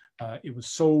opium. It was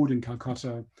sold in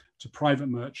Calcutta to private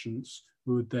merchants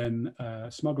who would then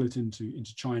smuggle it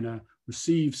into China,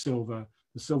 receive silver.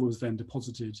 The silver was then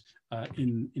deposited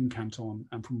in Canton,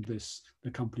 and from this,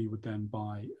 the company would then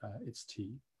buy its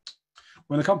tea.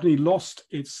 When the company lost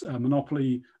its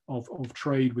monopoly of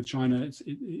trade with China,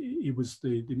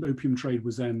 the opium trade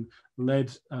was then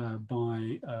led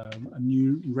by a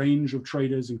new range of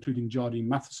traders, including Jardine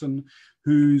Matheson,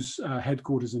 whose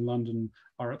headquarters in London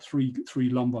are at 3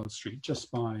 Lombard Street, just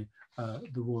by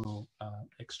the Royal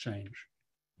Exchange.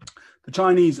 The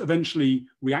Chinese eventually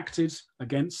reacted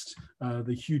against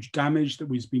the huge damage that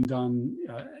was being done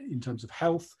in terms of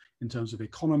health, in terms of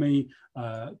economy,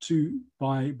 by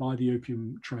the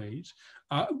opium trade,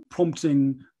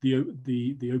 prompting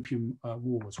the opium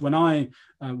wars. When I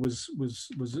was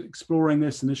exploring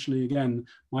this initially, again,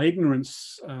 my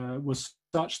ignorance was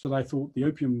such that I thought the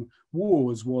opium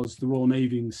wars was the Royal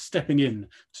Navy stepping in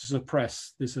to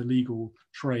suppress this illegal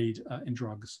trade in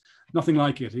drugs. Nothing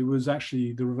like it. It was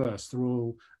actually the reverse. The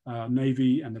Royal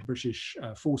Navy and the British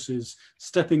forces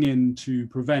stepping in to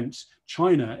prevent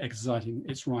China exercising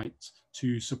its right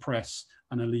to suppress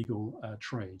an illegal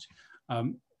trade.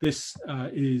 This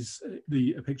is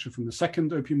a picture from the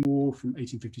Second Opium War from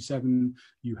 1857.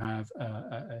 You have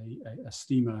a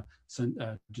steamer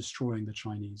destroying the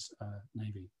Chinese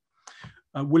Navy.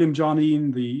 William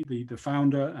Jardine, the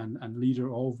founder and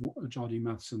leader of Jardine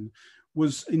Matheson,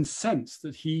 was incensed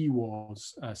that he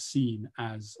was seen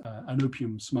as an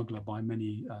opium smuggler by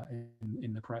many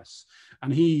in the press.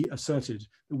 And he asserted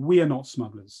that we are not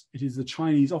smugglers. It is the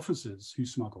Chinese officers who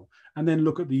smuggle. And then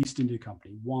look at the East India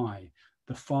Company. Why?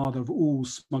 The father of all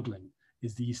smuggling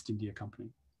is the East India Company.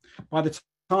 By the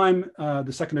time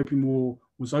the Second Opium War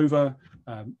was over,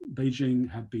 Beijing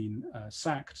had been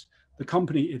sacked. The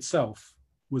company itself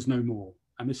was no more.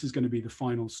 And this is going to be the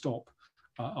final stop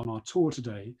on our tour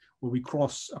today, where we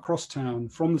cross across town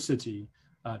from the city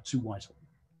to Whitehall.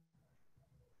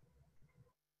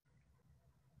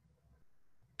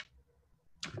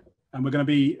 And we're going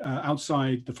to be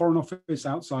outside the Foreign Office,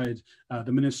 outside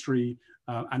the ministry,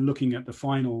 and looking at the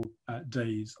final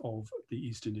days of the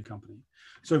East India Company.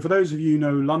 So for those of you who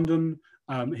know London,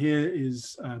 here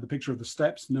is the picture of the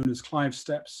steps, known as Clive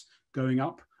Steps. going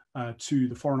up to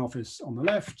the Foreign Office on the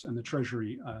left and the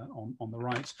Treasury on the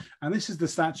right. And this is the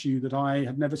statue that I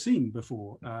had never seen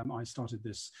before. I started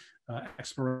this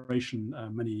exploration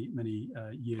many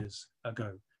years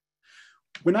ago.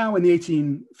 We're now in the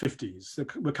 1850s. So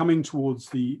we're coming towards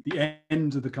the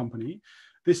end of the company.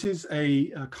 This is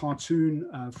a cartoon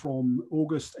from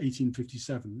August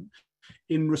 1857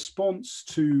 in response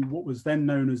to what was then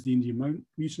known as the Indian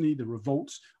Mutiny, the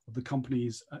revolt of the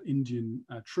company's Indian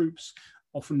troops,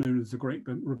 often known as the Great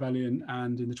Rebellion,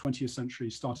 and in the 20th century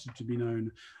started to be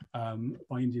known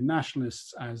by Indian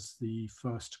nationalists as the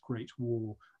First Great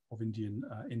War of Indian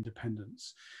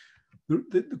independence.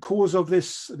 The cause of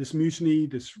this mutiny,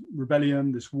 this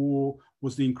rebellion, this war,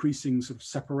 was the increasing sort of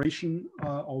separation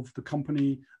of the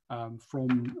company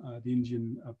from the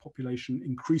Indian population,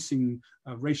 increasing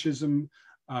racism,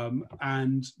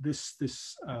 and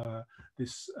this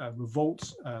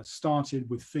revolt started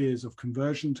with fears of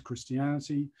conversion to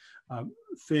Christianity,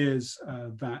 fears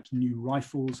that new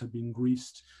rifles had been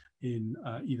greased in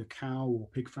either cow or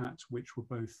pig fat, which were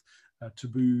both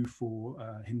taboo for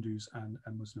Hindus and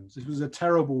Muslims. It was a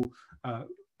terrible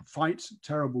fight,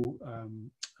 terrible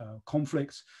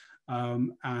conflict,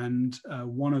 and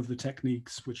one of the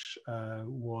techniques which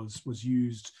was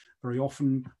used very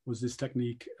often was this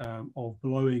technique of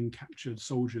blowing captured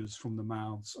soldiers from the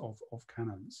mouths of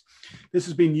cannons. This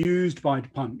has been used by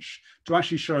Punch to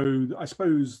actually show, I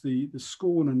suppose, the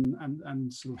scorn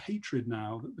and sort of hatred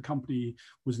now that the company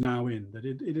was now in, that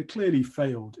it had clearly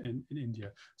failed in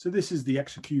India. So this is the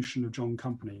execution of John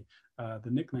Company,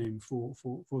 the nickname for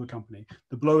the company,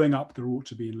 the blowing up there ought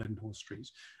to be in Leadenhall Street.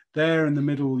 There in the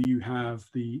middle you have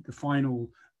the final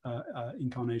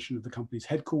incarnation of the company's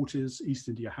headquarters, East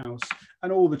India House,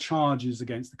 and all the charges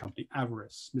against the company: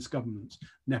 avarice, misgovernment,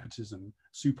 nepotism,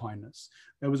 supineness.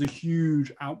 There was a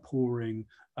huge outpouring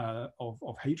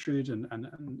of hatred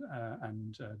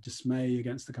and dismay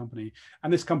against the company,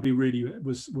 and this company really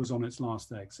was on its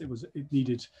last legs. It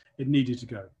needed to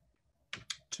go.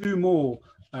 Two more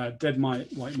dead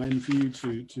white men for you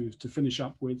to finish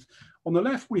up with. On the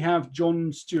left, we have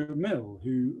John Stuart Mill,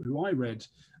 who I read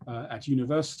at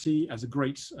university as a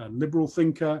great liberal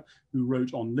thinker who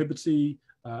wrote on liberty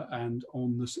and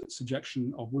on the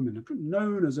subjection of women,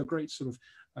 known as a great sort of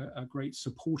a great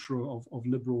supporter of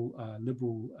liberal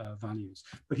values.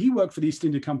 But he worked for the East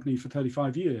India Company for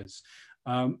 35 years.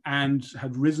 And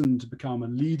had risen to become a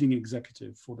leading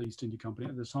executive for the East India Company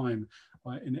at the time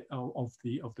of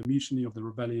the mutiny, of the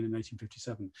rebellion in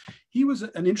 1857. He was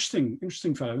an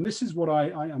interesting fellow, and this is what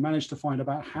I managed to find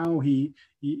about how he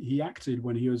acted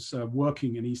when he was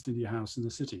working in East India House in the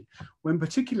city. When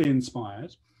particularly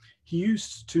inspired, he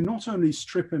used to not only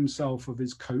strip himself of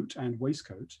his coat and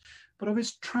waistcoat, but of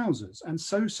his trousers, and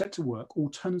so set to work,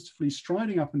 alternatively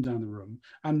striding up and down the room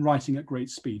and writing at great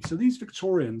speed. So these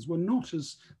Victorians were not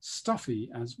as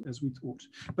stuffy as we thought.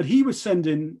 But he was sent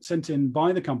in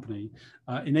by the company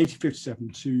in 1857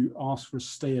 to ask for a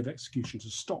stay of execution to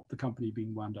stop the company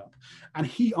being wound up. And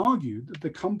he argued that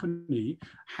the company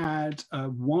had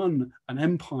won an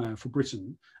empire for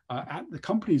Britain at the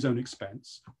company's own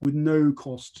expense with no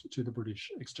cost to the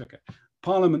British Exchequer.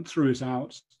 Parliament threw it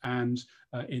out, and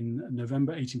in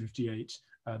November 1858,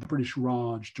 the British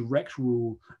Raj, direct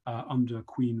rule under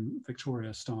Queen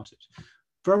Victoria, started.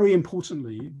 Very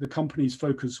importantly, the company's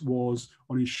focus was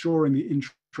on ensuring the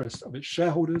interest of its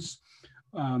shareholders,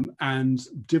 and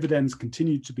dividends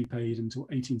continued to be paid until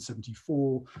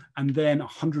 1874, and then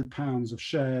 £100 of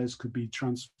shares could be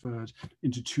transferred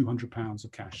into £200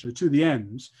 of cash. So to the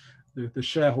end, the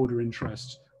shareholder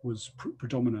interest was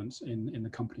predominant in the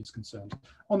company's concerned.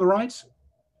 On the right,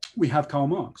 we have Karl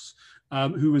Marx,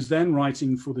 who was then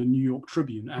writing for the New York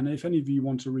Tribune. And if any of you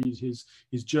want to read his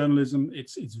journalism,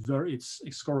 it's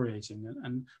excoriating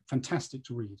and fantastic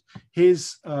to read.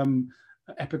 His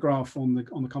epigraph on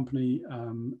the company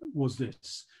was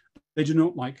this: they do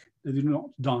not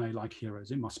die like heroes,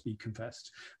 it must be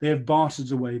confessed. They have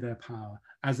bartered away their power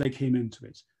as they came into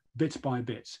it, bit by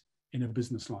bit, in a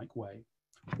businesslike way.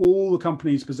 All the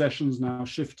company's possessions now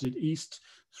shifted east.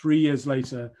 3 years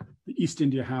later, the East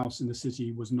India House in the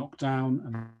city was knocked down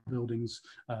and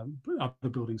other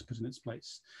buildings put in its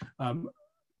place.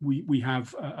 We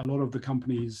have a lot of the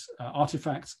company's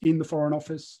artifacts in the Foreign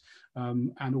Office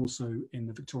and also in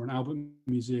the Victoria and Albert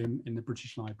Museum, in the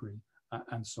British Library,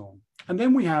 and so on. And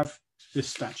then we have this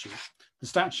statue, the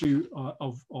statue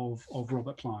of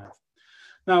Robert Clive.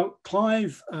 Now,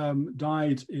 Clive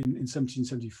died in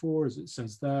 1774, as it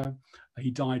says there. He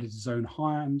died at his own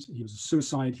hand. He was a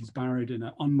suicide. He's buried in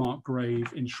an unmarked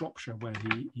grave in Shropshire, where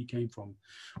he came from.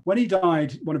 When he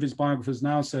died, one of his biographers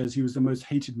now says he was the most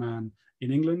hated man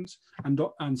in England,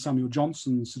 and Samuel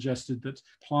Johnson suggested that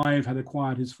Clive had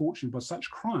acquired his fortune by such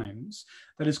crimes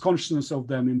that his consciousness of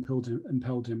them impelled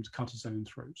him to cut his own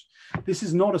throat. This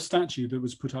is not a statue that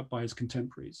was put up by his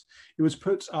contemporaries. It was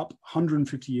put up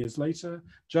 150 years later,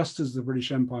 just as the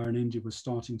British Empire in India was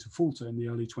starting to falter in the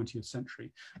early 20th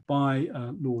century, by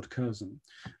Lord Curzon.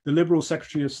 The Liberal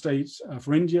Secretary of State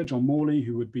for India, John Morley,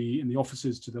 who would be in the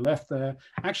offices to the left there,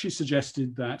 actually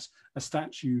suggested that a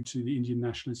statue to the Indian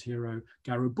nationalist hero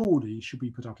Garibaldi should be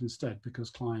put up instead,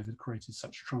 because Clive had created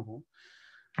such trouble.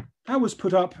 That was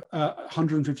put up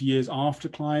 150 years after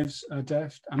Clive's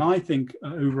death, and I think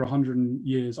over 100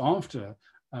 years after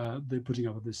the putting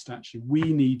up of this statue, we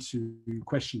need to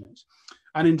question it.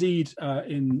 And indeed,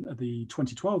 in the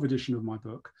 2012 edition of my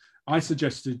book, I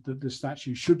suggested that the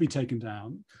statue should be taken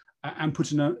down and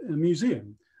put in a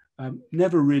museum,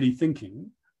 never really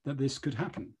thinking that this could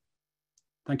happen.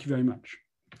 Thank you very much.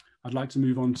 I'd like to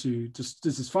move on to just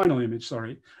this final image,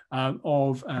 sorry,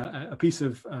 of a piece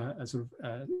of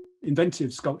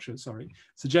inventive sculpture,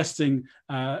 suggesting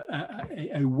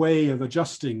a way of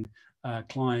adjusting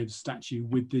Clive's statue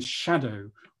with this shadow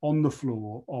on the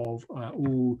floor of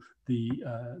all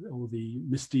the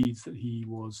misdeeds that he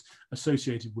was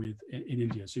associated with in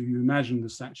India. So you imagine the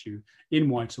statue in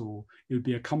Whitehall, it would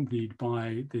be accompanied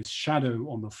by this shadow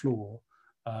on the floor,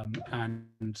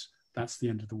 and that's the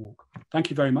end of the walk. Thank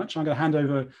you very much. I'm going to hand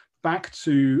over back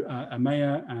to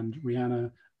Meera and Rhianna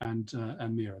and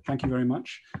Meera. Thank you very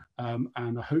much.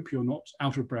 And I hope you're not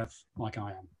out of breath like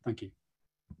I am. Thank you.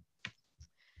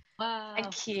 Wow.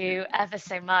 Thank you ever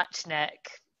so much, Nick.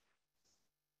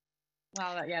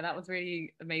 Wow, yeah, that was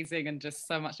really amazing and just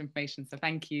so much information. So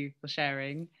thank you for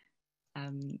sharing.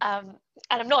 And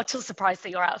I'm not at all surprised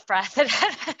that you're out of breath.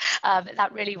 That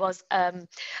really was a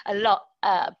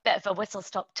bit of a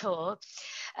whistle-stop tour.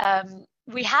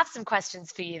 We have some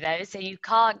questions for you though, so you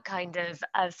can't kind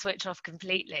of switch off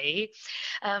completely.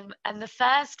 And the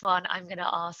first one I'm going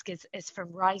to ask is from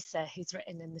Risa, who's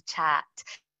written in the chat.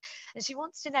 And she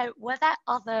wants to know, were there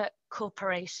other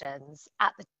corporations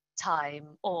at the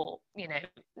time, or, you know,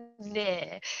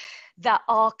 near, that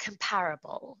are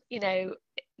comparable? You know,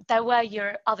 there were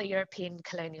other European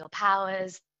colonial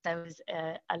powers. There was,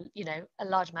 a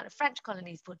large amount of French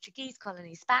colonies, Portuguese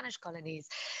colonies, Spanish colonies.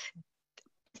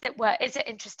 Is it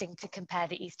interesting to compare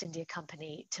the East India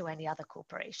Company to any other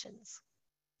corporations?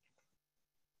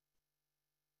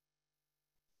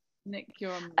 Nick,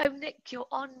 you're on. Oh, Nick, you're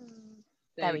on.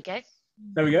 There we go.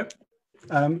 There we go.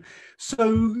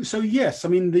 So yes, I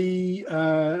mean, the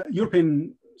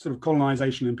European sort of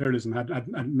colonization and imperialism had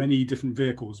many different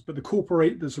vehicles, but the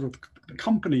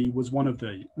company was one of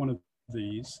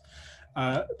these.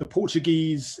 The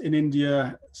Portuguese in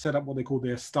India set up what they called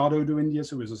the Estado de India,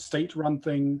 so it was a state-run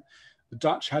thing. The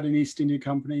Dutch had an East India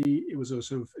Company. It was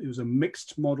a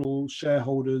mixed model,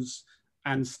 shareholders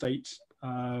and state.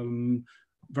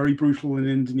 Very brutal in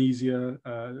Indonesia,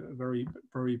 very,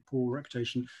 very poor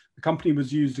reputation. The company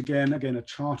was used again, a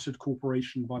chartered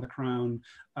corporation by the Crown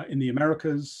in the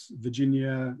Americas,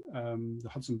 Virginia, the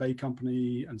Hudson Bay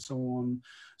Company, and so on.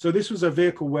 So this was a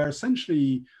vehicle where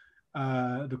essentially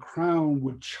the Crown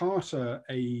would charter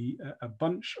a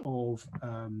bunch of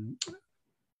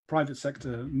private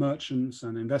sector merchants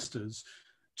and investors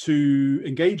to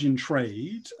engage in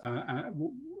trade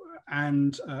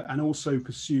and also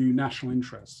pursue national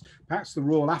interests. Perhaps the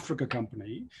Royal Africa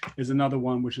Company is another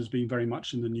one which has been very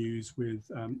much in the news, with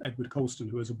Edward Colston,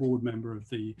 who is a board member of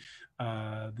the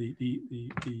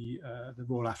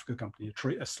Royal Africa Company,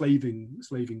 a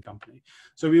slaving company.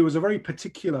 So it was a very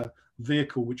particular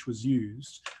vehicle which was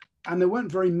used, and there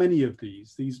weren't very many of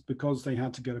these because they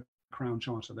had to get a Crown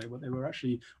charter. They were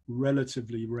actually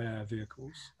relatively rare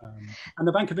vehicles, and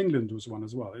the Bank of England was one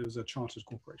as well. It was a chartered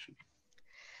corporation.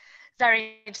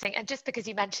 Very interesting. And just because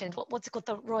you mentioned what's it called,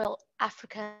 the Royal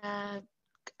Africa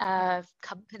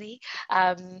Company,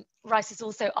 Rice has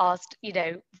also asked, you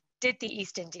know, did the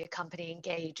East India Company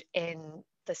engage in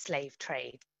the slave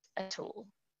trade at all?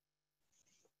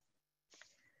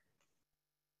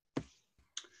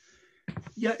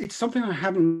 Yeah, it's something I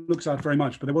haven't looked at very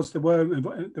much, but there was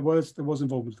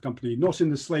involvement with the company, not in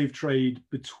the slave trade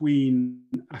between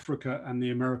Africa and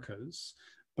the Americas,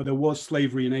 but there was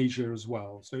slavery in Asia as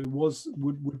well. So it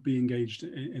would be engaged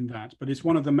in that. But it's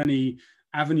one of the many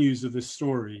avenues of this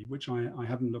story which I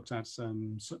haven't looked at so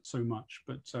much.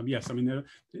 But yes, I mean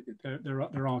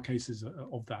there are cases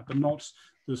of that, but not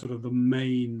the sort of the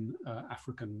main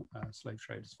African slave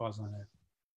trade, as far as I know.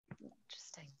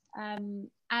 Interesting.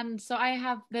 And so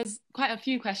there's quite a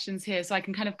few questions here, so I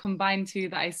can kind of combine two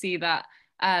that I see that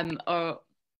are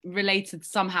related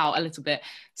somehow a little bit.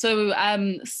 So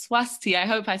Swasti, I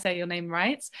hope I say your name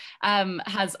right,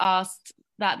 has asked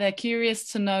that they're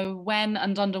curious to know when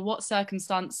and under what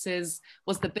circumstances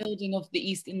was the building of the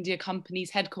East India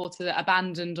Company's headquarters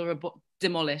abandoned or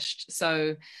demolished.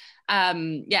 So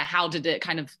yeah, how did it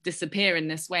kind of disappear in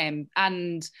this way?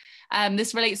 And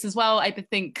this relates as well, I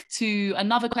think, to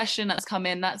another question that's come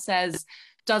in that says,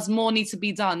 does more need to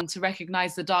be done to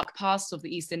recognize the dark past of the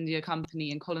East India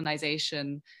Company and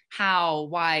colonization? How,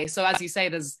 why? So as you say,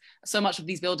 there's so much of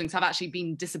these buildings have actually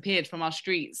been disappeared from our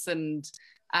streets, and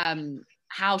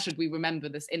how should we remember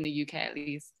this in the UK at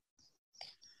least?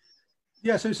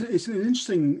 Yeah, so it's an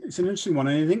interesting one,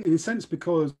 and I think in a sense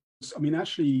because, I mean,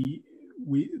 actually,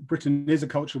 Britain is a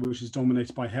culture which is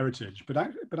dominated by heritage, but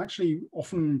actually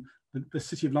often the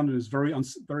City of London is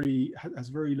has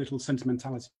very little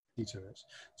sentimentality to it.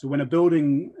 So when a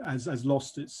building has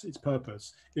lost its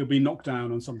purpose, it'll be knocked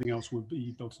down and something else will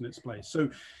be built in its place. So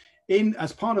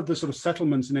as part of the sort of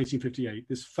settlement in 1858,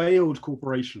 this failed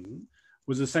corporation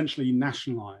was essentially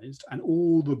nationalized, and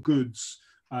all the goods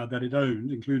that it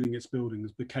owned, including its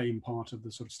buildings, became part of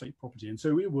the sort of state property. And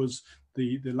so it was,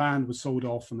 the land was sold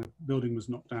off and the building was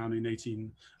knocked down in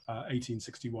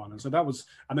 1861. And so that was,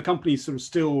 and the company sort of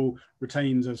still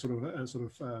retains a sort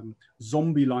of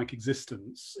zombie-like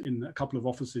existence in a couple of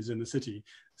offices in the city,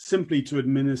 simply to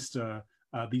administer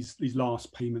these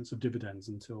last payments of dividends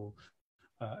until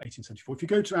 1874. If you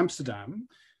go to Amsterdam,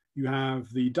 you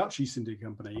have the Dutch East India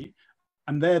Company,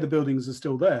 and there the buildings are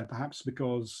still there, perhaps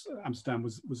because Amsterdam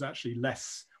was actually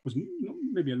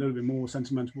maybe a little bit more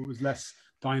sentimental, but was less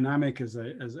dynamic as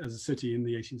a city in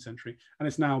the 18th century. And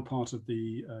it's now part of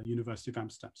the University of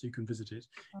Amsterdam, so you can visit it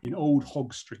in Old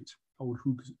Hog Street, Old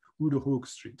Oude Hoog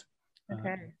Street,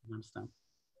 in Amsterdam.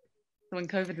 So when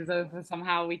COVID is over,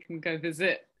 somehow we can go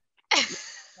visit.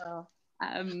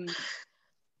 Meera,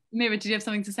 did you have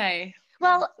something to say?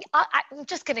 Well, I'm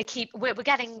just going to keep, we're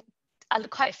getting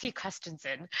quite a few questions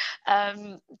in.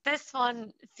 This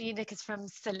one, Phoenix, is from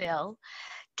Salil.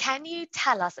 Can you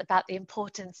tell us about the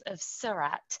importance of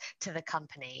Surat to the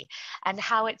company and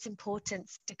how its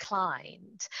importance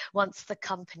declined once the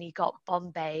company got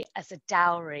Bombay as a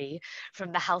dowry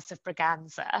from the House of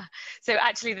Braganza? So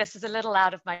actually, this is a little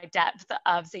out of my depth,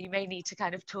 so you may need to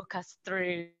kind of talk us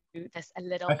through this a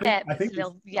little bit. I think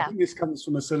this comes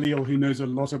from a Salil who knows a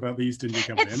lot about the East India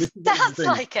Company. It sounds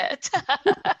like it.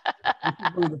 This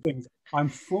is one of the things.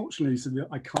 Unfortunately, Salil,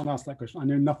 I can't ask that question. I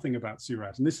know nothing about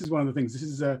Surat, and this is one of the things. This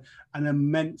is an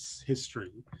immense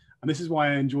history, and this is why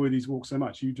I enjoy these walks so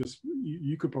much.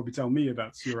 You could probably tell me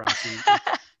about Surat.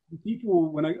 And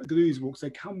people, when I do these walks, they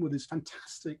come with this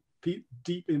fantastic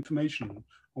deep information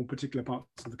on particular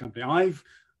parts of the company. I've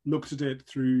looked at it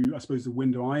through, I suppose, the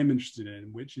window I'm interested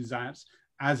in, which is that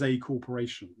as a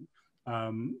corporation,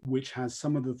 which has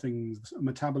some of the things,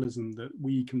 metabolism that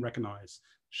we can recognize,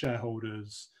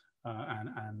 shareholders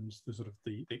and the sort of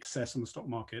the excess on the stock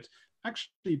market,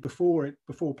 actually before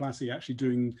Plassey actually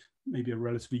doing maybe a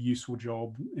relatively useful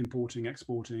job importing,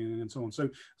 exporting, and so on. So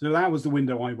that was the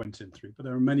window I went in through, but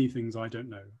there are many things I don't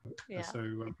know. Yeah.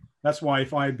 So that's why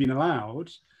if I had been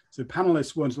allowed, so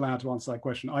panelists weren't allowed to answer that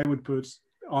question, I would put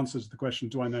answer to the question,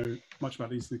 do I know much about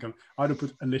these things? I would have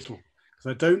put a little,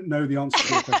 because I don't know the answer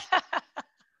to the question.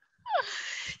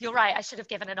 You're right. I should have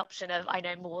given an option of I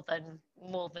know more than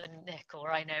Nick,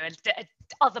 or I know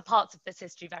other parts of this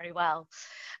history very well.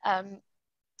 I'm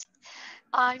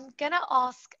going to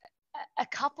ask a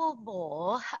couple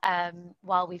more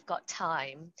while we've got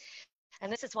time.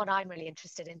 And this is one I'm really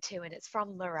interested in too, and it's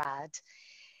from Murad.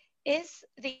 Is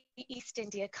the East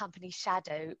India Company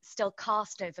shadow still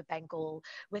cast over Bengal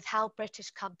with how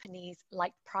British companies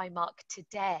like Primark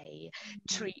today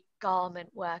treat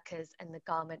garment workers and the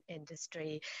garment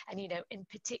industry? And, you know, in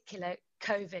particular,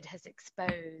 COVID has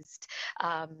exposed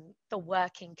the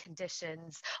working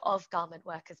conditions of garment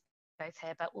workers both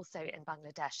here, but also in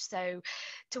Bangladesh. So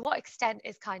to what extent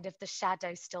is kind of the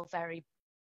shadow still very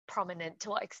prominent?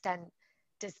 To what extent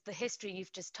does the history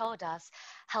you've just told us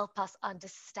help us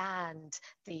understand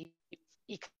the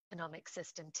economic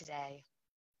system today?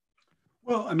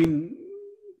 Well, I mean,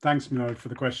 thanks, Meera, for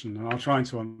the question, and I'll try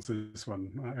to answer this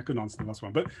one. I couldn't answer the last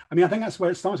one, but I mean, I think that's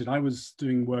where it started. I was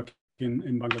doing work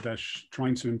in Bangladesh,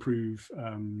 trying to improve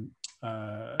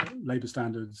labour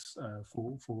standards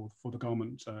for the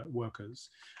garment workers,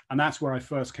 and that's where I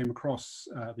first came across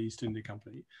the East India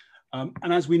Company.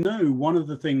 And as we know, one of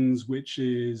the things which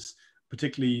is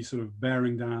particularly sort of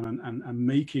bearing down and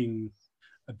making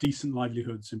decent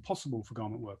livelihoods impossible for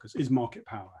garment workers is market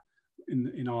power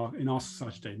in our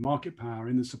society today. Market power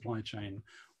in the supply chain,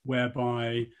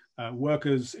 whereby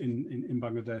workers in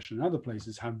Bangladesh and other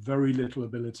places have very little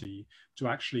ability to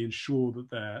actually ensure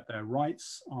that their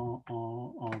rights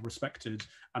are respected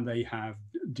and they have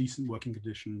decent working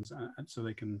conditions, and so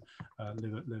they can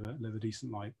live a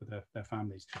decent life with their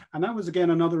families. And that was,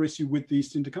 again, another issue with the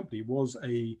East India Company. It was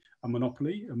a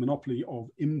monopoly of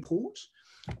import.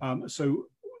 So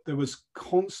there was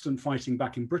constant fighting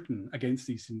back in Britain against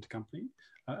the East India Company,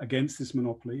 against this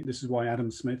monopoly. This is why Adam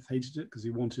Smith hated it, because he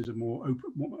wanted a more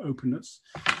openness.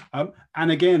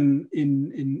 And again,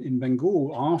 in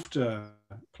Bengal, after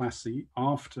Plassey,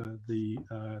 after the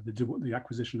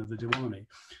acquisition of the Diwani,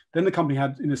 then the company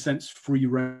had, in a sense, free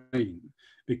reign,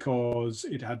 because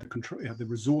it had the control, it had the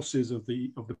resources of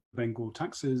the Bengal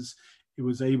taxes. It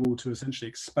was able to essentially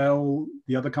expel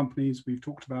the other companies we've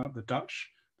talked about, the Dutch,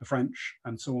 the French,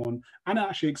 and so on, and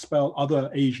actually expel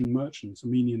other Asian merchants,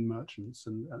 Armenian merchants,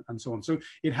 and so on. So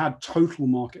it had total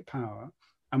market power,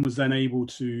 and was then able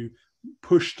to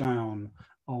push down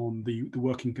on the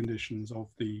working conditions of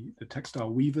the textile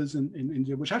weavers in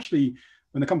India, which actually,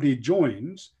 when the company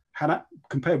joined, had,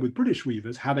 compared with British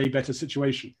weavers, had a better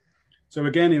situation. So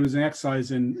again, it was an exercise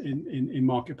in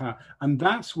market power, and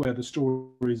that's where the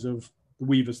stories of the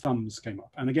weavers' thumbs came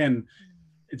up. And again,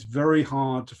 it's very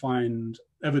hard to find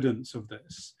evidence of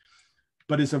this,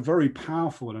 but it's a very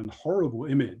powerful and horrible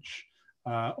image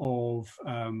of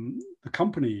the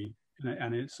company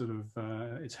and its sort of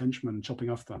its henchmen chopping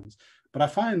off thumbs. But I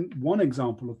find one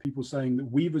example of people saying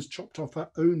that weavers chopped off their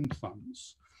own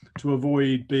thumbs to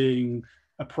avoid being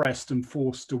oppressed and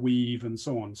forced to weave and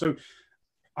so on. So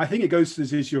I think it goes to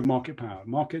this issue of market power.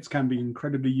 Markets can be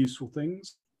incredibly useful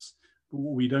things, but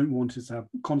what we don't want is to have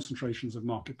concentrations of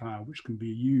market power which can be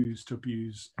used to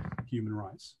abuse human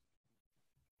rights.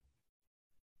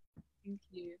 Thank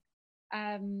you.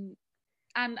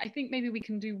 And I think maybe we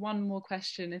can do one more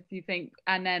question if you think,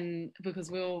 and then,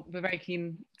 because we're very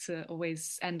keen to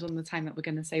always end on the time that we're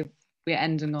going to say we're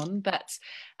ending on. But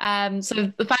so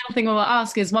the final thing we'll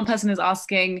ask is, one person is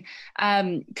asking,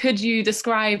 could you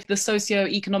describe the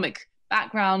socio-economic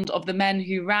background of the men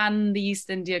who ran the East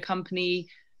India Company,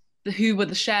 who were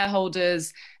the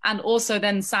shareholders? And also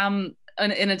then Sam,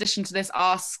 in addition to this,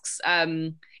 asks,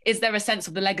 is there a sense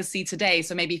of the legacy today?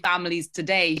 So maybe families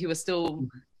today who are still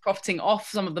profiting off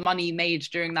some of the money made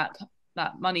during that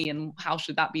money, and how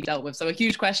should that be dealt with? So a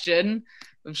huge question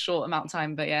with a short amount of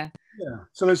time, but yeah. Yeah,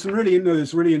 so there's some really,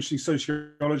 there's really interesting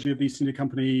sociology of the East India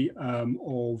Company,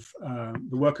 of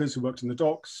the workers who worked in the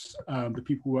docks, the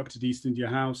people who worked at East India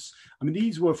House. I mean,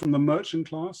 these were from the merchant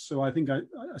class, so I think I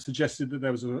suggested that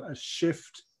there was a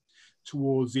shift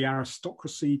towards the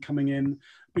aristocracy coming in,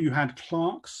 but you had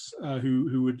clerks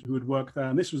who would work there,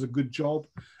 and this was a good job.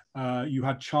 You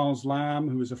had Charles Lamb,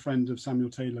 who was a friend of Samuel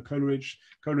Taylor Coleridge.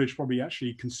 Coleridge probably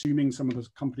actually consuming some of the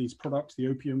company's product, the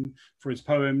opium, for his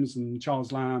poems, and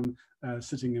Charles Lamb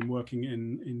sitting and working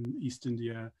in East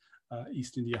India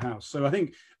House. So I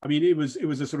mean, it was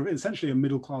a sort of essentially a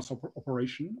middle class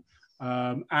operation.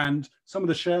 And some of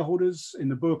the shareholders in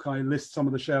the book, I list some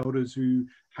of the shareholders who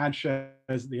had shares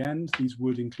at the end. These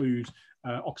would include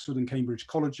Oxford and Cambridge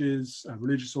colleges,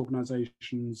 religious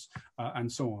organizations, and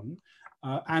so on.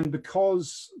 And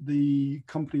because the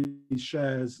company's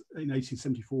shares in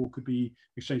 1874 could be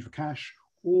exchanged for cash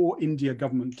or India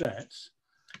government debt,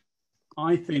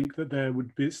 I think that there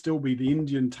would still be the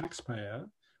Indian taxpayer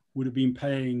would have been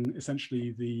paying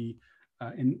essentially the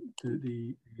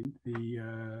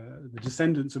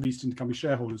descendants of East India Company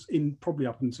shareholders in probably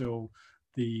up until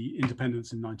the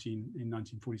independence in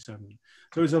 1947.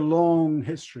 So it's a long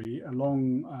history, a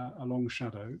long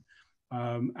shadow.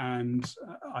 And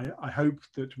I hope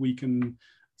that we can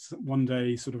one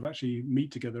day sort of actually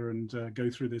meet together and go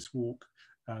through this walk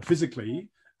physically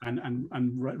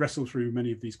and wrestle through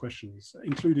many of these questions,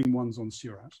 including ones on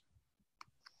Surat.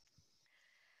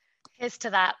 Here's to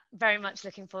that. Very much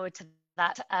looking forward to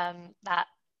that that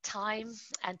time,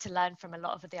 and to learn from a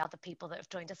lot of the other people that have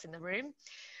joined us in the room.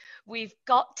 We've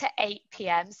got to 8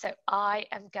 p.m, so I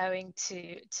am going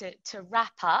to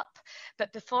wrap up.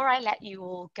 But before I let you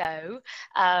all go,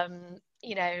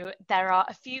 you know, there are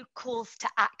a few calls to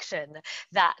action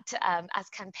that, as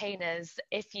campaigners,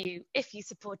 if you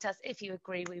support us, if you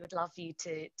agree, we would love you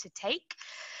to take.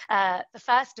 The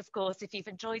first, of course, if you've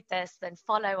enjoyed this, then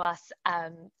follow us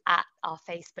at our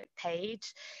Facebook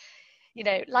page. You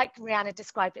know, like Rhianna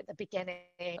described at the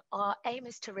beginning, our aim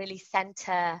is to really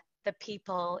centre the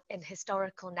people in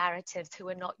historical narratives who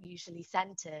are not usually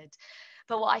centred.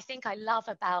 But what I think I love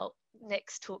about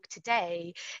Nick's talk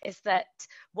today is that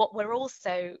what we're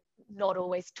also not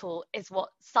always taught is what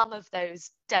some of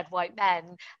those dead white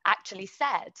men actually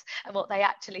said and what they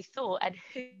actually thought and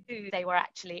who they were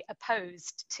actually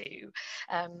opposed to.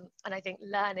 And I think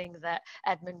learning that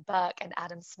Edmund Burke and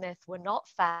Adam Smith were not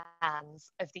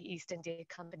fans of the East India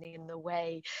Company in the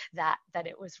way that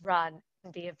it was run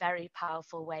can be a very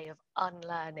powerful way of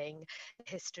unlearning the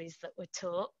histories that were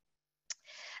taught.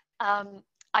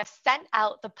 I've sent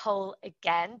out the poll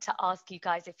again to ask you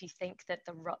guys if you think that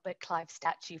the Robert Clive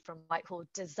statue from Whitehall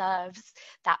deserves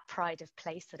that pride of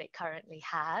place that it currently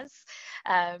has.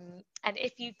 And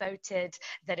if you voted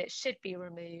that it should be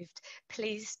removed,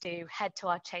 please do head to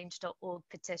our change.org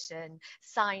petition,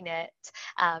 sign it,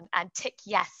 and tick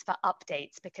yes for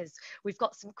updates, because we've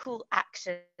got some cool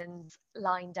actions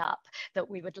lined up that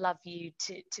we would love you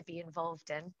to be involved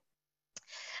in.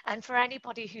 And for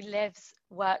anybody who lives,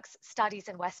 works, studies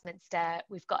in Westminster,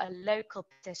 we've got a local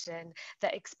petition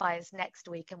that expires next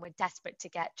week, and we're desperate to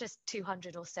get just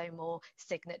 200 or so more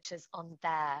signatures on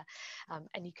there.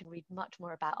 And you can read much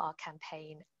more about our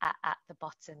campaign at the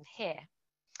bottom here.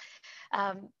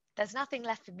 There's nothing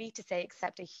left for me to say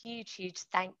except a huge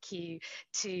thank you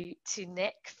to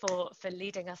Nick for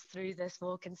leading us through this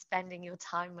walk and spending your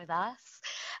time with us,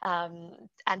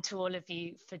 and to all of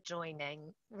you for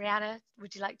joining. Rhianna,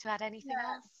 would you like to add anything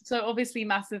else? So obviously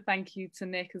massive thank you to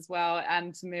Nick as well,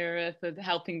 and to Meera for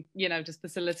helping, just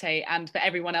facilitate, and for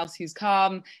everyone else who's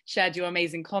come, shared your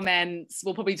amazing comments.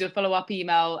 We'll probably do a follow-up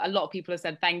email. A lot of people have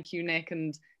said thank you, Nick,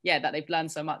 and that they've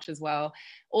learned so much as well.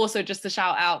 Also, just to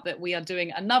shout out that we are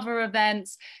doing another event.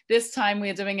 This time we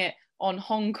are doing it on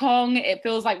Hong Kong. It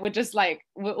feels like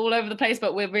we're all over the place,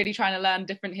 but we're really trying to learn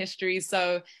different histories.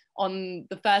 So on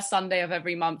the first Sunday of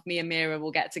every month, me and Meera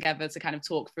will get together to kind of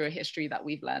talk through a history that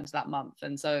we've learned that month.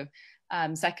 And so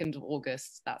 2nd of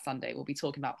August, that Sunday, we'll be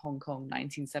talking about Hong Kong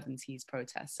 1970s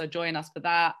protests. So join us for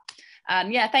that.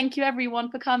 And thank you everyone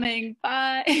for coming.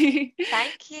 Bye.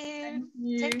 Thank you.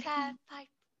 Take care. Bye.